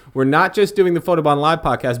Boo-ray. We're not just doing the Photobomb Live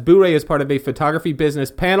podcast. Boo-ray is part of a photography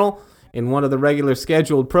business panel in one of the regular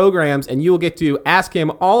scheduled programs, and you will get to ask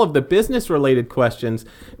him all of the business-related questions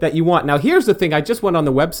that you want. Now, here's the thing. I just went on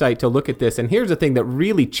the website to look at this, and here's the thing that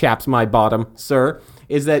really chaps my bottom, sir,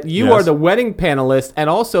 is that you are the wedding panelist and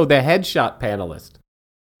also the headshot panelist.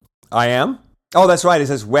 I am? Oh, that's right. It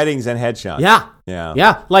says weddings and headshots.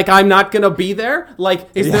 Yeah. Like, I'm not going to be there? Like,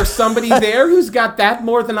 is there somebody there who's got that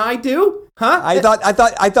more than I do? Huh?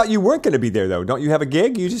 I thought you weren't going to be there, though. Don't you have a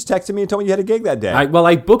gig? You just texted me and told me you had a gig that day.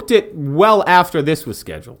 I booked it well after this was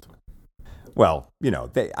scheduled. Well,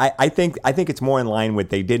 I think it's more in line with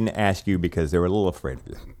they didn't ask you because they were a little afraid of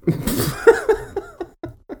you.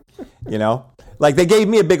 like they gave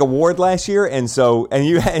me a big award last year, and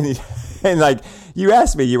like you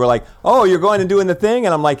asked me, you were like, "Oh, you're going and doing the thing,"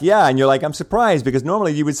 and I'm like, "Yeah," and you're like, "I'm surprised because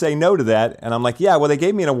normally you would say no to that," and I'm like, "Yeah, well, they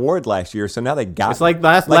gave me an award last year, so now they got." It's like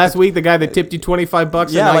last week, the guy that tipped you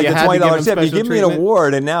 $25. Yeah, and now like you the had to give him $20 tip. You special give me an treatment.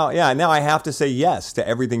 award, and now I have to say yes to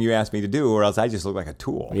everything you asked me to do, or else I just look like a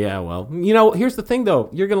tool. Yeah, well, here's the thing, though.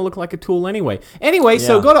 You're going to look like a tool anyway.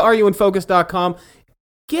 So Yeah. go to areyouinfocus.com.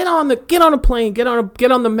 Get on a plane, get on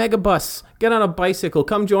the megabus, get on a bicycle.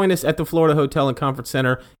 Come join us at the Florida Hotel and Conference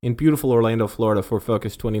Center in beautiful Orlando, Florida for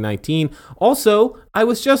Focus 2019. Also, I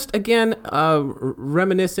was just, again,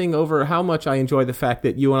 reminiscing over how much I enjoy the fact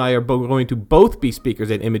that you and I are going to both be speakers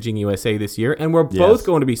at Imaging USA this year, and we're both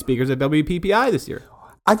going to be speakers at WPPI this year.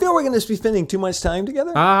 I feel we're going to be spending too much time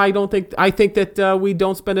together. I think that we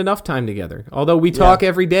don't spend enough time together. Although we talk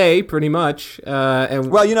every day, pretty much.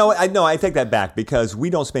 And Well, I take that back because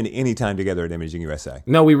we don't spend any time together at Imaging USA.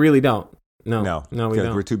 no, we really don't. No, we because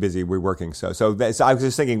don't. we're too busy. We're working. So I was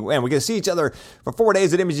just thinking, man, we're going to see each other for 4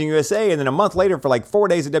 days at Imaging USA, and then a month later for like 4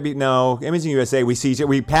 days at Imaging USA. We see each other.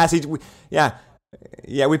 We pass each. We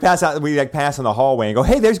pass out. We like pass in the hallway and go,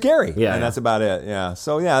 "Hey, there's Gary." Yeah, and that's about it. Yeah.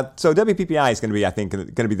 So WPPI is going to be, I think,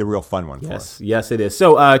 going to be the real fun one for us. Yes, it is.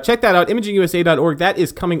 So check that out, imagingusa.org. That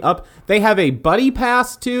is coming up. They have a buddy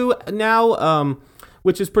pass too now,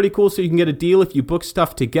 which is pretty cool. So you can get a deal if you book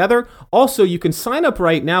stuff together. Also, you can sign up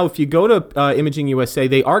right now if you go to Imaging USA.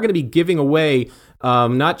 They are going to be giving away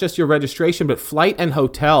not just your registration, but flight and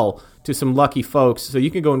hotel to some lucky folks. So you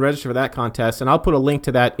can go and register for that contest, and I'll put a link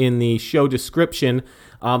to that in the show description.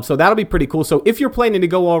 So that'll be pretty cool. So if you're planning to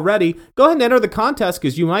go already, go ahead and enter the contest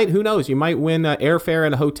because you might win airfare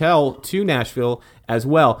and a hotel to Nashville as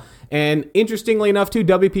well. And interestingly enough, too,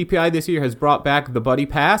 WPPI this year has brought back the Buddy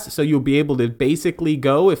Pass, so you'll be able to basically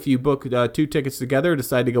go if you book 2 tickets together,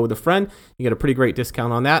 decide to go with a friend. You get a pretty great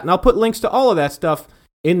discount on that. And I'll put links to all of that stuff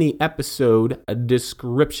in the episode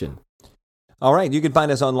description. All right. You can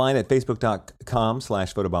find us online at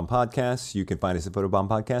facebook.com/photobombpodcast. You can find us at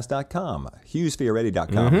photobombpodcast.com.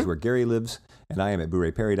 HughesFioretti.com is where Gary lives, and I am at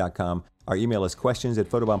BouRayPerry.com. Our email is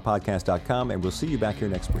questions@photobombpodcast.com, and we'll see you back here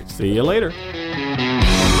next week. See you later.